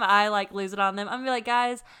next time I like lose it on them, I'm gonna be like,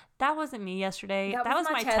 guys, that wasn't me yesterday. That was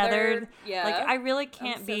my tethered. Yeah. Like, I really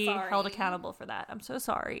can't be held accountable for that. I'm so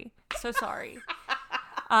sorry. So sorry.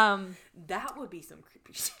 That would be some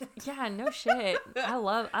creepy shit. Yeah, no shit. I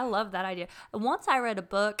love that idea. Once I read a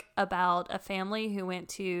book about a family who went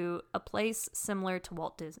to a place similar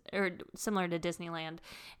to similar to Disneyland,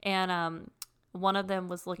 and one of them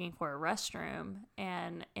was looking for a restroom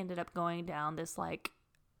and ended up going down this like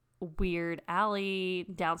weird alley,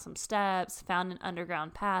 down some steps, found an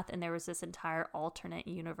underground path, and there was this entire alternate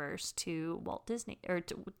universe to Walt Disney or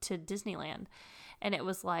to Disneyland. And it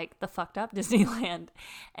was like the fucked up Disneyland.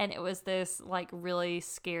 And it was this like really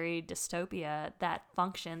scary dystopia that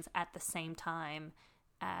functions at the same time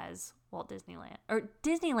as Walt Disneyland. Or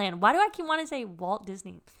Disneyland. Why do I keep wanting to say Walt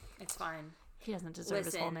Disney? It's fine. He doesn't deserve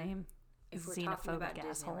his whole name. If we're talking about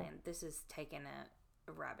Disneyland, this is taking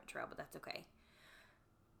a rabbit trail, but that's okay.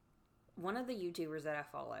 One of the YouTubers that I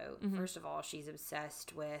follow, first of all, she's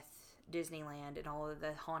obsessed with Disneyland and all of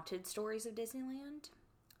the haunted stories of Disneyland.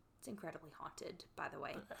 It's incredibly haunted, by the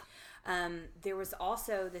way. There was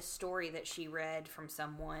also this story that she read from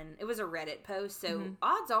someone. It was a Reddit post, so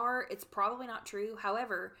odds are it's probably not true.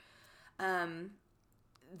 However,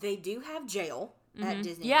 they do have jail at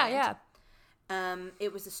Disneyland. Yeah.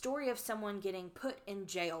 It was a story of someone getting put in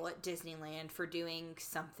jail at Disneyland for doing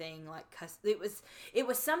something like it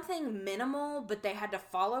was something minimal, but they had to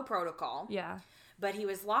follow protocol. Yeah. But he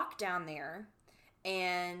was locked down there,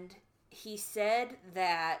 and he said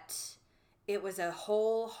that it was a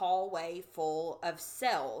whole hallway full of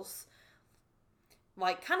cells,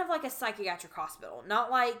 like kind of like a psychiatric hospital, not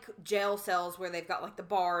like jail cells where they've got like the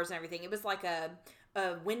bars and everything. It was like a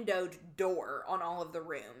windowed door on all of the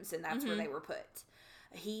rooms, and that's where they were put.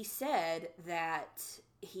 He said that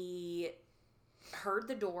he heard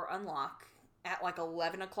the door unlock at like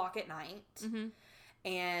 11 o'clock at night,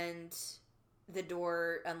 and the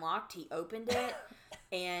door unlocked. He opened it,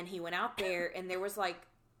 and he went out there, and there was like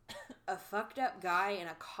a fucked up guy in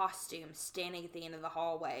a costume standing at the end of the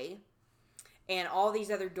hallway. And all these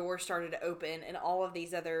other doors started to open, and all of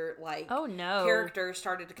these other, like, characters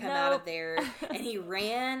started to come out of there. And he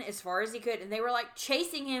ran as far as he could, and they were, like,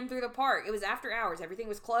 chasing him through the park. It was after hours. Everything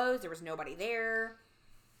was closed. There was nobody there.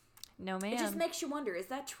 No, man. It just makes you wonder, is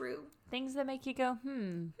that true? Things that make you go,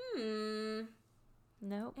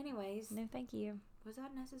 Nope. Anyways. No, thank you. Was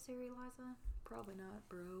that necessary, Liza? Probably not,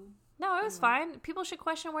 bro. No, it was fine. People should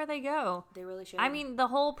question where they go. They really should. I mean, the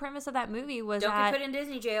whole premise of that movie was don't get put in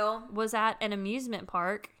Disney jail. Was at an amusement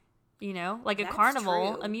park, you know, like a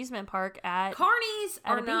carnival amusement park at carnies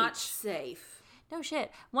are not safe. No shit.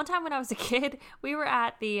 One time when I was a kid, we were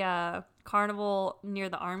at the carnival near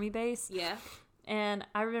the army base. Yeah. And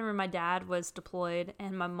I remember my dad was deployed,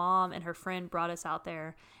 and my mom and her friend brought us out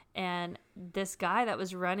there. And this guy that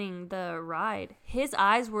was running the ride, his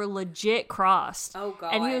eyes were legit crossed. Oh,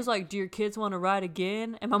 God. And he was like, do your kids want to ride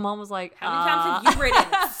again? And my mom was like, how many times have you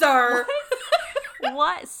ridden, sir?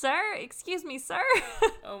 What, sir? Excuse me, sir?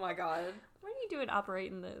 Oh, my God. What are you doing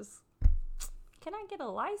operating this? Can I get a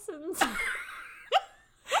license?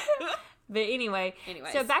 But anyway,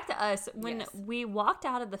 so back to us. When we walked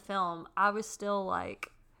out of the film, I was still like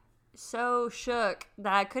so shook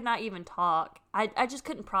that I could not even talk. I just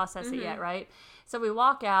couldn't process it yet, right? So we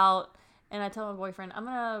walk out, and I tell my boyfriend, I'm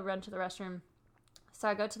going to run to the restroom. So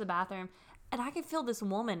I go to the bathroom, and I can feel this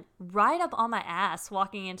woman right up on my ass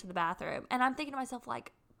walking into the bathroom. And I'm thinking to myself,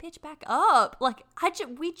 like, bitch, back up. Like,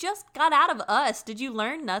 we just got out of us. Did you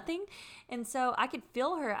learn nothing? And so I could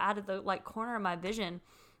feel her out of the, like, corner of my vision.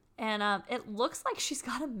 And it looks like she's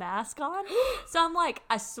got a mask on. So I'm like,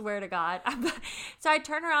 I swear to God. So I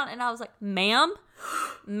turn around and I was like, ma'am.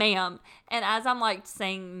 And as I'm like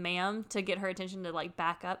saying ma'am to get her attention to like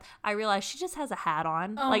back up, I realized she just has a hat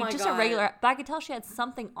on. Oh like my just God. a regular, but I could tell she had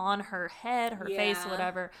something on her head, her face,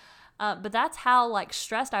 whatever. But that's how like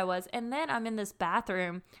stressed I was. And then I'm in this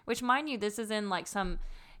bathroom, which mind you, this is in like some,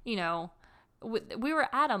 you know, we were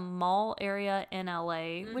at a mall area in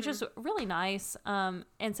LA, which is really nice. And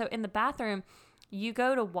so in the bathroom, you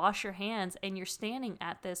go to wash your hands and you're standing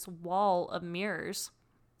at this wall of mirrors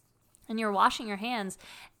and you're washing your hands.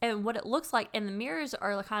 And what it looks like, and the mirrors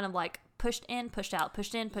are kind of like pushed in, pushed out,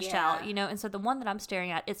 pushed in, pushed out, you know? And so the one that I'm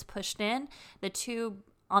staring at, it's pushed in. The two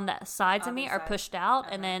on the sides of me are pushed out,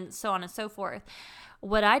 and then so on and so forth.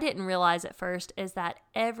 What I didn't realize at first is that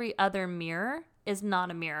every other mirror is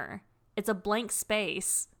not a mirror. It's a blank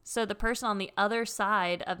space. So the person on the other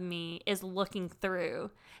side of me is looking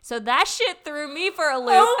through. So that shit threw me for a loop.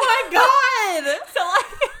 Oh my God. So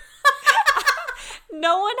like,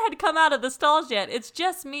 no one had come out of the stalls yet. It's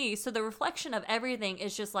just me. So the reflection of everything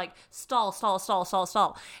is just like stall.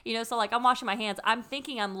 You know, so like I'm washing my hands. I'm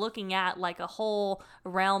thinking I'm looking at like a whole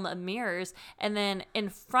realm of mirrors. And then in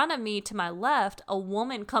front of me to my left, a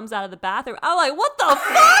woman comes out of the bathroom. I'm like, what the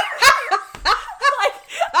fuck?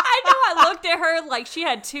 I looked at her like she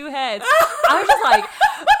had two heads. I was just like,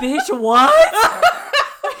 bitch, what?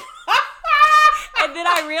 And then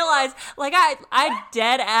I realized, like, I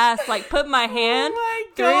dead ass, like, put my hand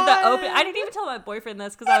through the open. I didn't even tell my boyfriend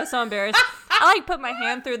this because I was so embarrassed. I, like, put my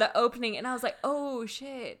hand through the opening, and I was like, oh,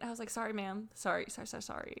 shit. I was like, sorry, ma'am. Sorry.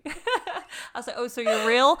 I was like, oh, so you're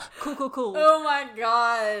real? Cool. Oh, my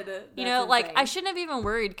God. That's you know, insane. like, I shouldn't have even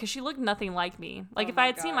worried because she looked nothing like me. Like, if I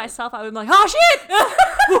had seen myself, I would be like, oh,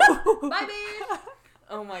 shit! Bye, babe.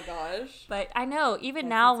 Oh, my gosh. But I know, even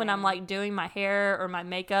now when I'm, like, doing my hair or my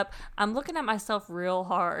makeup, I'm looking at myself real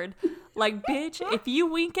hard. Like, bitch, if you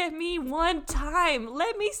wink at me one time,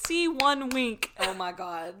 let me see one wink. Oh, my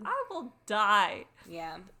God. I will die.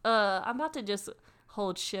 Yeah. I'm about to just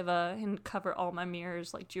hold Shiva and cover all my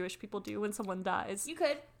mirrors like Jewish people do when someone dies. You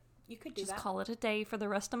could do Just that. call it a day for the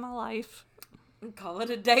rest of my life. Call it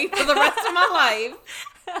a day for the rest of my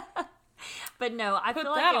life. But no, I Put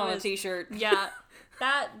feel that like on it was a t-shirt. Yeah.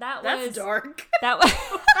 That That's was dark. That was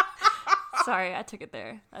sorry, I took it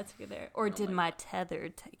there. Or did my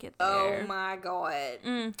tethered take it there? Oh my God.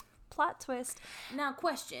 Plot twist. Now,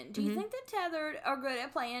 question. Do you think the tethered are good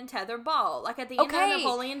at playing tetherball? Like at the end of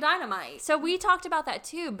Napoleon Dynamite? So we talked about that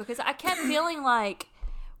too, because I kept feeling like,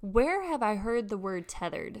 where have I heard the word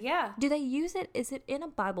tethered? Yeah. Do they use it? Is it in a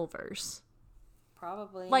Bible verse?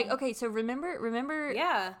 Probably. Like, okay, so remember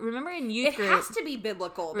Yeah. Remember in youth group, It has to be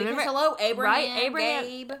biblical. Remember- Because hello, Abraham, right? Abraham-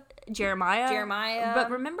 Gabe. Jeremiah.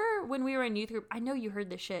 But remember when we were in youth group, I know you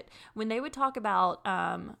heard this shit. When they would talk about,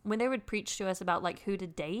 when they would preach to us about like who to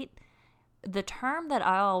date, the term that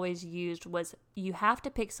I always used was you have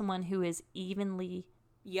to pick someone who is evenly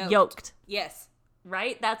yoked. Yes.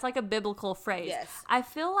 Right? That's like a biblical phrase. Yes. I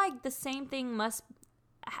feel like the same thing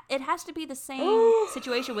it has to be the same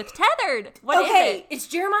situation with tethered. What is it? It's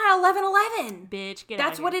Jeremiah 11:11. Bitch, get out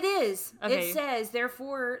That's of what here. it is. Okay. It says,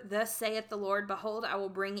 therefore, thus saith the Lord, behold, I will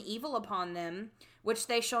bring evil upon them, which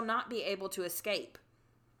they shall not be able to escape.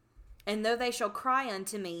 And though they shall cry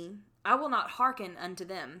unto me, I will not hearken unto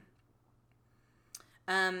them.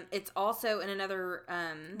 It's also in another,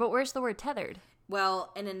 But where's the word tethered?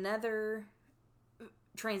 well, in another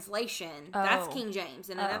translation, that's Oh. King James.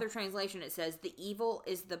 In another translation, it says, the evil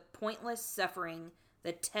is the pointless suffering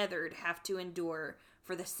the tethered have to endure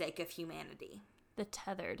for the sake of humanity. The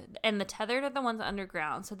tethered. And the tethered are the ones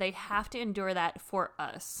underground, so they have to endure that for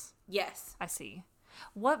us. Yes. I see.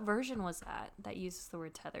 What version was that uses the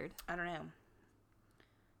word tethered? I don't know.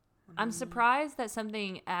 I'm surprised that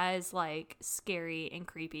something as like scary and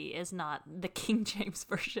creepy is not the King James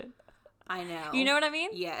version. I know. You know what I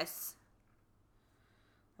mean? Yes.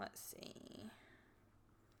 Let's see.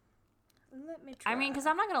 Let me try. I mean, because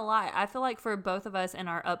I'm not going to lie. I feel like for both of us in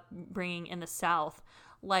our upbringing in the South,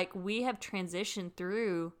 like we have transitioned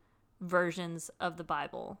through versions of the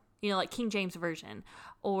Bible. You know, like King James Version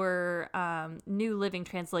or New Living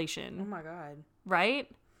Translation. Oh my God. Right?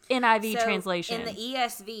 NIV translation. In the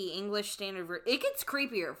ESV, English Standard Version, it gets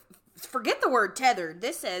creepier. Forget the word tethered.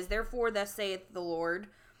 This says, therefore thus saith the Lord.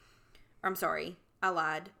 I'm sorry, I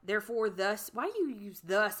lied. Therefore thus, why do you use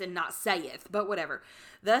thus and not saith? But whatever.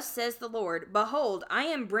 Thus says the Lord, behold, I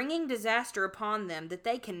am bringing disaster upon them that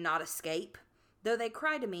they cannot escape. Though they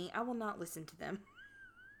cry to me, I will not listen to them.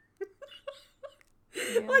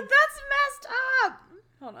 Yeah. Like, that's messed up.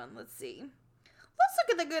 Hold on, let's see. Let's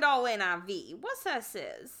look at the good old NIV. What's that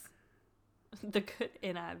says? The good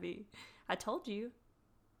NIV. I told you.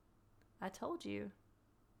 I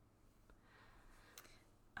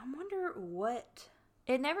wonder what...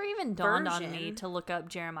 It never even dawned on me version. to look up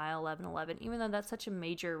Jeremiah 11:11, even though that's such a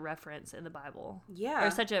major reference in the Bible. Yeah.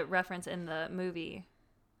 Or such a reference in the movie.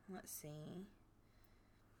 Let's see.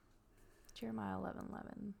 Jeremiah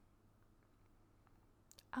 11:11.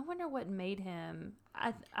 I wonder what made him...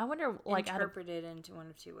 I wonder, like... Interpreted into one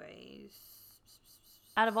of two ways.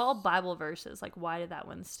 Out of all Bible verses, like, why did that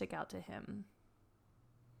one stick out to him?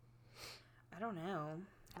 I don't know.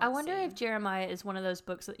 I wonder if Jeremiah is one of those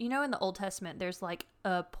books that, you know, in the Old Testament, there's like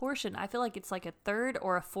a portion, I feel like it's like a third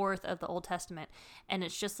or a fourth of the Old Testament, and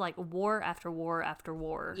it's just like war after war after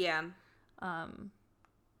war. Yeah. I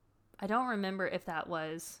don't remember if that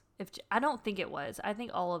was, I don't think it was. I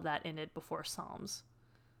think all of that ended before Psalms,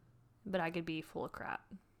 but I could be full of crap.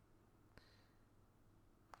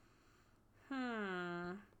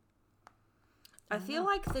 I feel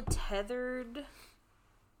like the tethered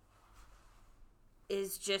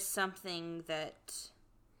is just something that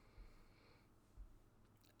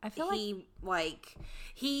I feel he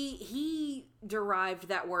derived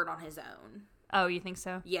that word on his own. Oh, you think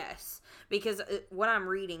so? Yes, because what I'm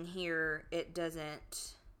reading here, it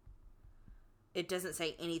doesn't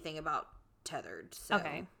say anything about tethered. So.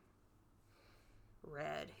 Okay.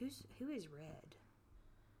 Red. Who is Red?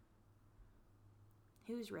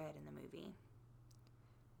 Who's Red in the movie?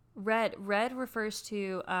 Red refers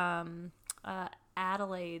to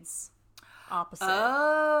Adelaide's opposite.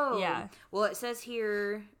 Oh. Yeah. Well, it says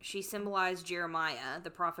here she symbolized Jeremiah, the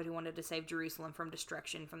prophet who wanted to save Jerusalem from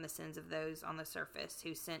destruction from the sins of those on the surface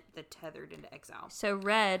who sent the tethered into exile. So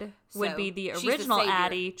Red would be the she's original savior.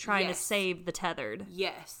 Addie trying Yes. to save the tethered.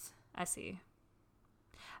 Yes. I see.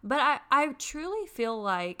 But I truly feel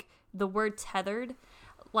like the word tethered,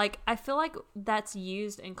 like, I feel like that's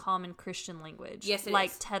used in common Christian language. Yes, it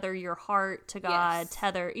like, is. tether your heart to God, Yes.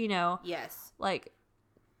 tether, you know. Yes. Like,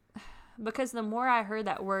 because the more I heard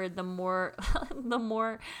that word, the more,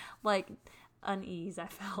 like, unease I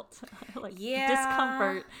felt. Like, Yeah.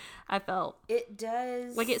 discomfort I felt. It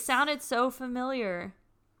does. Like, it sounded so familiar.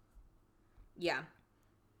 Yeah.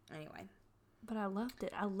 Anyway. But I loved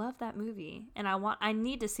it. I love that movie. And I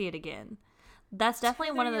need to see it again. That's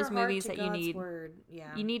definitely one of those movies that you need. Word.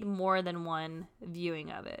 Yeah. You need more than one viewing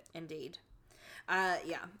of it. Indeed.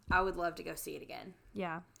 Yeah. I would love to go see it again.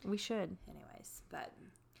 Yeah, we should. Anyways, but.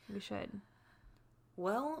 We should.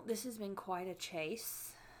 Well, this has been quite a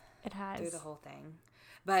chase. It has. Through the whole thing.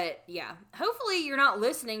 But, yeah. Hopefully you're not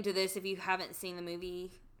listening to this if you haven't seen the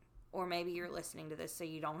movie. Or maybe you're listening to this so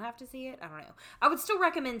you don't have to see it. I don't know. I would still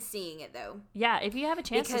recommend seeing it, though. Yeah, if you have a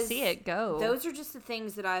chance to see it, go. Those are just the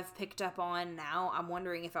things that I've picked up on now. I'm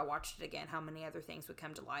wondering if I watched it again, how many other things would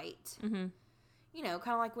come to light. Mm-hmm. You know,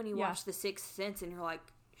 kind of like when you watch The Sixth Sense and you're like,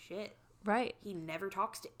 shit. Right. He never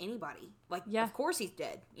talks to anybody. Like, yeah. Of course he's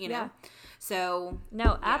dead, you know? Yeah. So.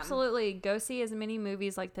 No, absolutely. Go see as many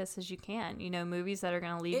movies like this as you can. You know, movies that are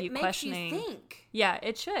going to leave you questioning. It makes you think. Yeah,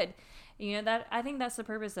 it should. You know, that I think that's the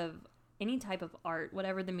purpose of any type of art,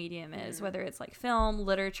 whatever the medium is, whether it's like film,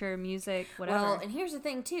 literature, music, whatever. Well, and here's the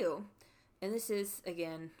thing, too. And this is,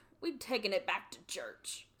 again, we've taken it back to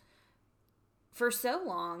church. For so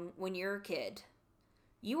long, when you're a kid,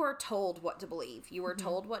 you are told what to believe. You are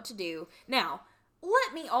told what to do. Now,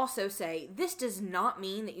 let me also say, this does not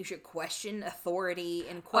mean that you should question authority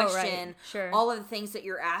and question all of the things that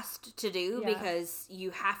you're asked to do, because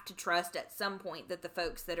you have to trust at some point that the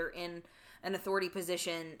folks that are in an authority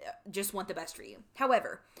position just want the best for you.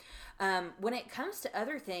 However, when it comes to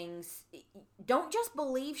other things, don't just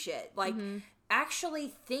believe shit. Like,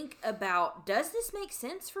 actually think about, does this make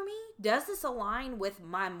sense for me? Does this align with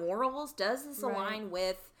my morals? Does this align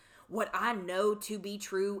with what I know to be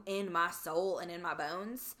true in my soul and in my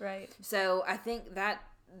bones? Right. So I think that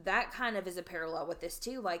that kind of is a parallel with this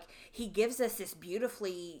too. Like, he gives us this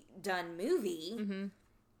beautifully done movie,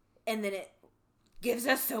 and then it gives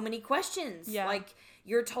us so many questions. Yeah. Like,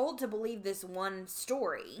 you're told to believe this one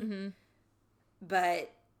story,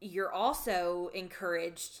 but you're also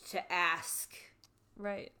encouraged to ask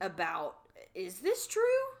Right. about, is this true?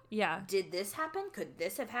 Yeah. Did this happen? Could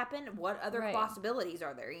this have happened? What other possibilities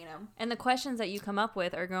are there, you know? And the questions that you come up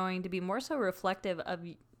with are going to be more so reflective of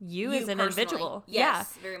you as an personally. individual.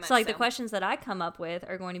 Yes, very much so. Like so. the questions that I come up with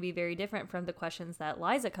are going to be very different from the questions that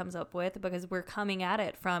Liza comes up with, because we're coming at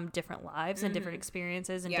it from different lives and different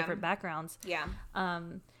experiences and different backgrounds. Yeah.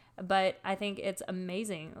 But I think it's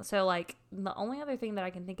amazing. So like the only other thing that I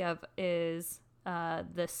can think of is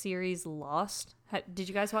the series Lost. Did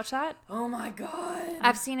you guys watch that? Oh my God.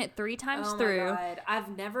 I've seen it 3 times through. Oh my God.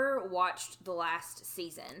 I've never watched the last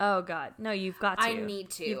season. Oh God. No, you've got to. I need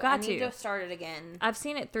to. You've got I need to start it again. I've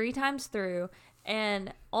seen it 3 times through,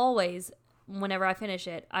 and always whenever I finish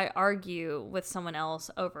it, I argue with someone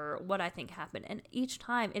else over what I think happened. And each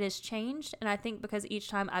time it has changed, and I think because each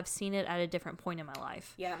time I've seen it at a different point in my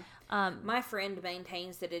life. Yeah. My friend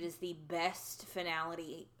maintains that it is the best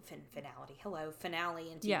finale in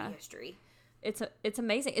TV history. It's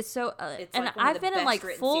amazing. It's so It's and like one of I've the been in like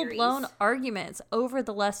best-written full blown series. arguments over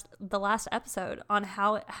the last episode on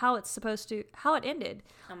how it's supposed to, how it ended.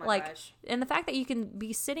 Oh my like, gosh. And the fact that you can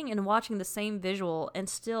be sitting and watching the same visual and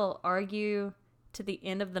still argue to the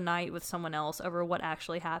end of the night with someone else over what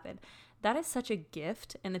actually happened. That is such a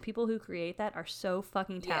gift, and the people who create that are so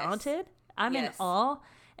fucking talented. I'm in awe.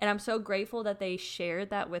 And I'm so grateful that they shared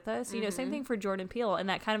that with us. You know, same thing for Jordan Peele. And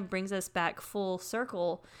that kind of brings us back full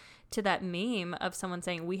circle to that meme of someone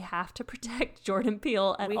saying, we have to protect Jordan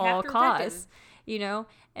Peele at all costs. You know?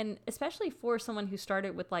 And especially for someone who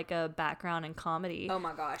started with like a background in comedy. Oh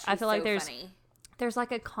my gosh. I feel like funny. There's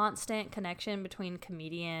like a constant connection between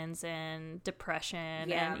comedians and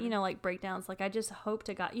depression and, you know, like breakdowns. Like, I just hope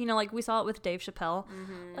to God, you know, like we saw it with Dave Chappelle.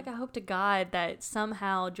 Like, I hope to God that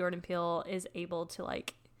somehow Jordan Peele is able to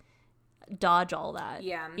like dodge all that.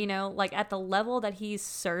 Yeah. You know, like at the level that he's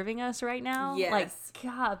serving us right now. Yes. Like,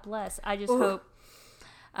 God bless. I just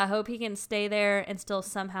hope he can stay there and still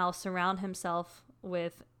somehow surround himself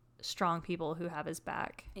with strong people who have his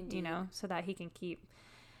back. Indeed. You know, so that he can keep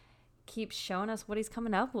showing us what he's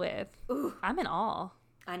coming up with. Ooh. I'm in awe.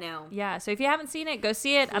 I know. Yeah, so if you haven't seen it, go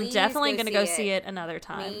see it. I'm Please definitely go going to see go it. see it another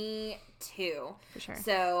time. Me too. For sure.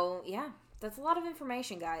 So, yeah, that's a lot of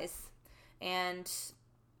information, guys. And,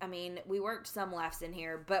 I mean, we worked some laughs in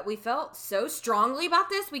here, but we felt so strongly about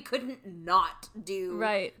this, we couldn't not do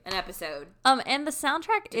an episode. And the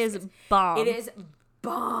soundtrack is bomb. It is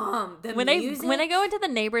bomb. The when music. they go into the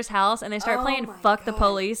neighbor's house and they start playing my "Fuck the God.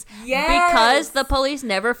 Police," Yes. because the police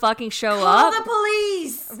never fucking show Call up. the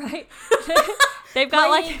police. Right? They've got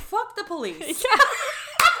Playing like fuck the police. Yeah.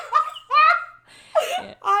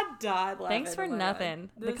 I died laughing. Thanks for oh my nothing. God.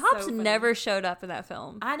 The This is cops so funny. never showed up in that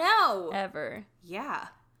film I know. ever. Yeah.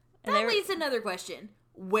 And That they were- leads to another question.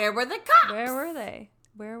 Where were the cops? Where were they?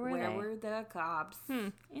 Where were Where they? were the cops?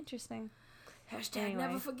 Interesting. Hashtag Anyway.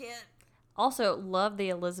 never forget. Also, love the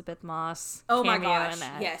Elizabeth Moss Oh my cameo gosh, in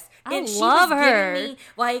that. yes. I And she love was her. giving me,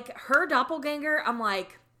 like, her doppelganger, I'm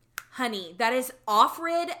like, honey, that is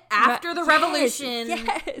Offred after the revolution.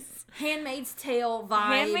 Yes. Handmaid's Tale vibes.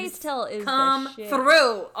 Handmaid's Tale is come the shit.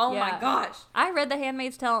 through. Oh Yeah. my gosh. I read The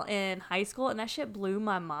Handmaid's Tale in high school, and that shit blew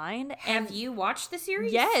my mind. And Have you watched the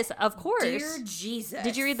series? yes, of course. Dear Jesus.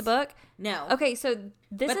 Did you read the book? No. Okay, so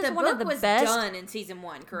this But is the one book of the was best. done in season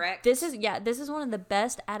 1, correct? This is one of the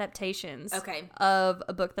best adaptations of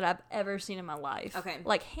a book that I've ever seen in my life. Okay.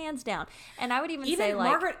 Like, hands down. And I would even Even say, like,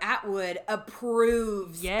 Margaret Atwood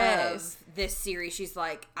approves Yes. of this series. She's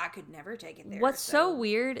like, I could never take it there. what's so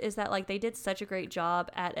weird is that, like, they did such a great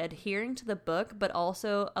job at adhering to the book, but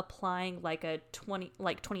also applying, like, a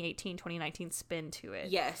 2018, 2019 spin to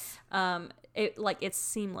it. Yes. It's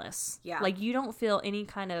seamless. Yeah. Like, you don't feel any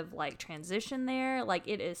kind of, like, transition there. Like,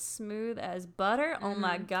 it is smooth as butter. Oh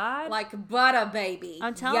my God. Like butter, baby.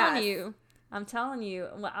 I'm telling Yes. you.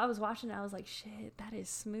 When I was watching it, I was like, shit, that is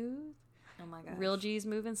smooth. Oh my gosh. Real G's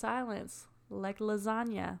move in silence. Like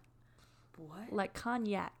lasagna. What? Like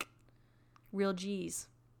cognac. Real G's.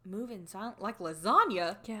 Moving silent like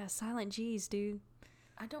lasagna? Yeah, silent G's, dude.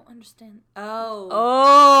 I don't understand. Oh.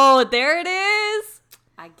 Oh, there it is.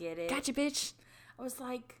 I get it. Gotcha, bitch. I was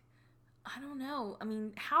like, I don't know. I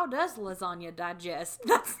mean, how does lasagna digest?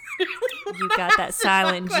 That's You got that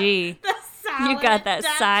silent G. The silent You got that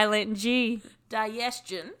silent G.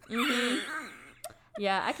 digestion.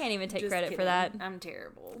 Yeah, I can't even take Just credit for kidding. that. I'm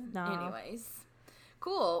terrible. No. Anyways.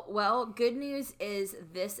 Cool. Well, good news is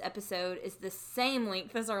this episode is the same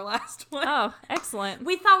length as our last one. Oh, excellent.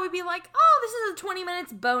 We thought we'd be like, oh, this is a 20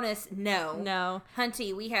 minutes bonus. No.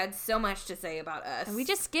 Hunty, we had so much to say about us. And we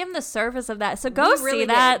just skimmed the surface of that. So go really see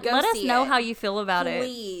that. did. Go Let us see know it. how you feel about it.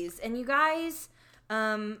 Please. And you guys,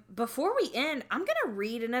 before we end, I'm going to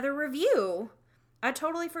read another review. I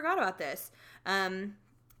totally forgot about this.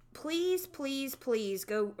 Please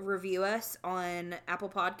go review us on Apple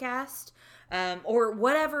Podcast, or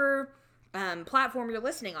whatever platform you're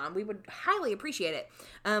listening on. We would highly appreciate it.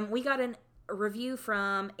 We got a review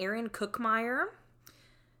from Erin Cookmeyer.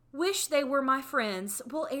 Wish they were my friends.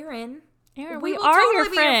 Well, Erin, we will are totally your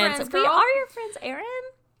be friends. We girl. are your friends, Erin.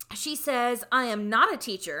 She says, I am not a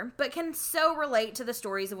teacher, but can so relate to the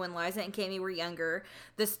stories of when Liza and Kami were younger.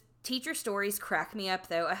 The teacher stories crack me up,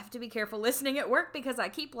 though. I have to be careful listening at work because I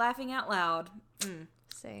keep laughing out loud.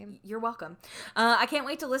 Same. You're welcome. I can't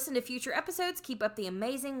wait to listen to future episodes. Keep up the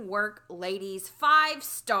amazing work, ladies. 5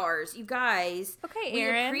 stars. You guys. Okay, we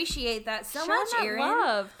Erin. appreciate that so Show much, that Erin.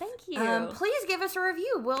 love. Thank you. Please give us a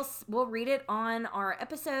review. We'll read it on our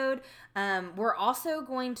episode. We're also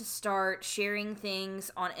going to start sharing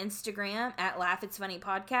things on Instagram at Laugh It's Funny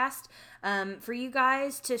Podcast for you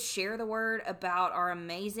guys to share the word about our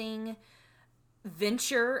amazing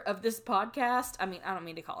venture of this podcast. I mean, I don't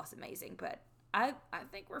mean to call us amazing, but I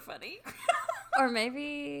think we're funny. Or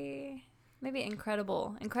maybe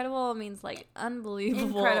incredible. Incredible means like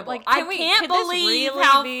unbelievable. Incredible. Like, I can't believe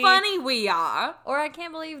how funny we are. Or I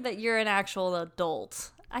can't believe that you're an actual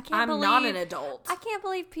adult. I'm not an adult. I can't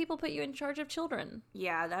believe people put you in charge of children.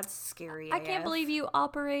 Yeah, that's scary. I can't believe you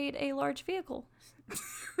operate a large vehicle.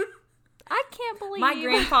 I can't believe my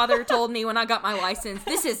grandfather told me when I got my license,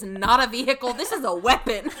 this is not a vehicle, this is a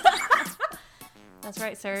weapon. That's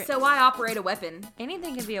right, sir. So I operate a weapon.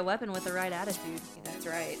 Anything can be a weapon with the right attitude. That's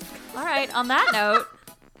right. All right, on that note,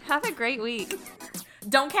 have a great week.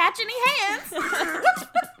 Don't catch any hands.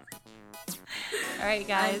 All right,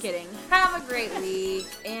 guys. I'm kidding. Have a great week.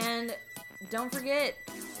 And don't forget,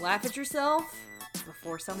 laugh at yourself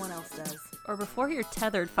before someone else does. Or before your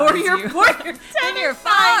tethered finds you. Before your tethered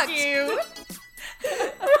finds you.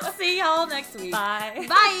 We'll see y'all next week. Bye.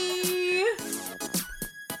 Bye.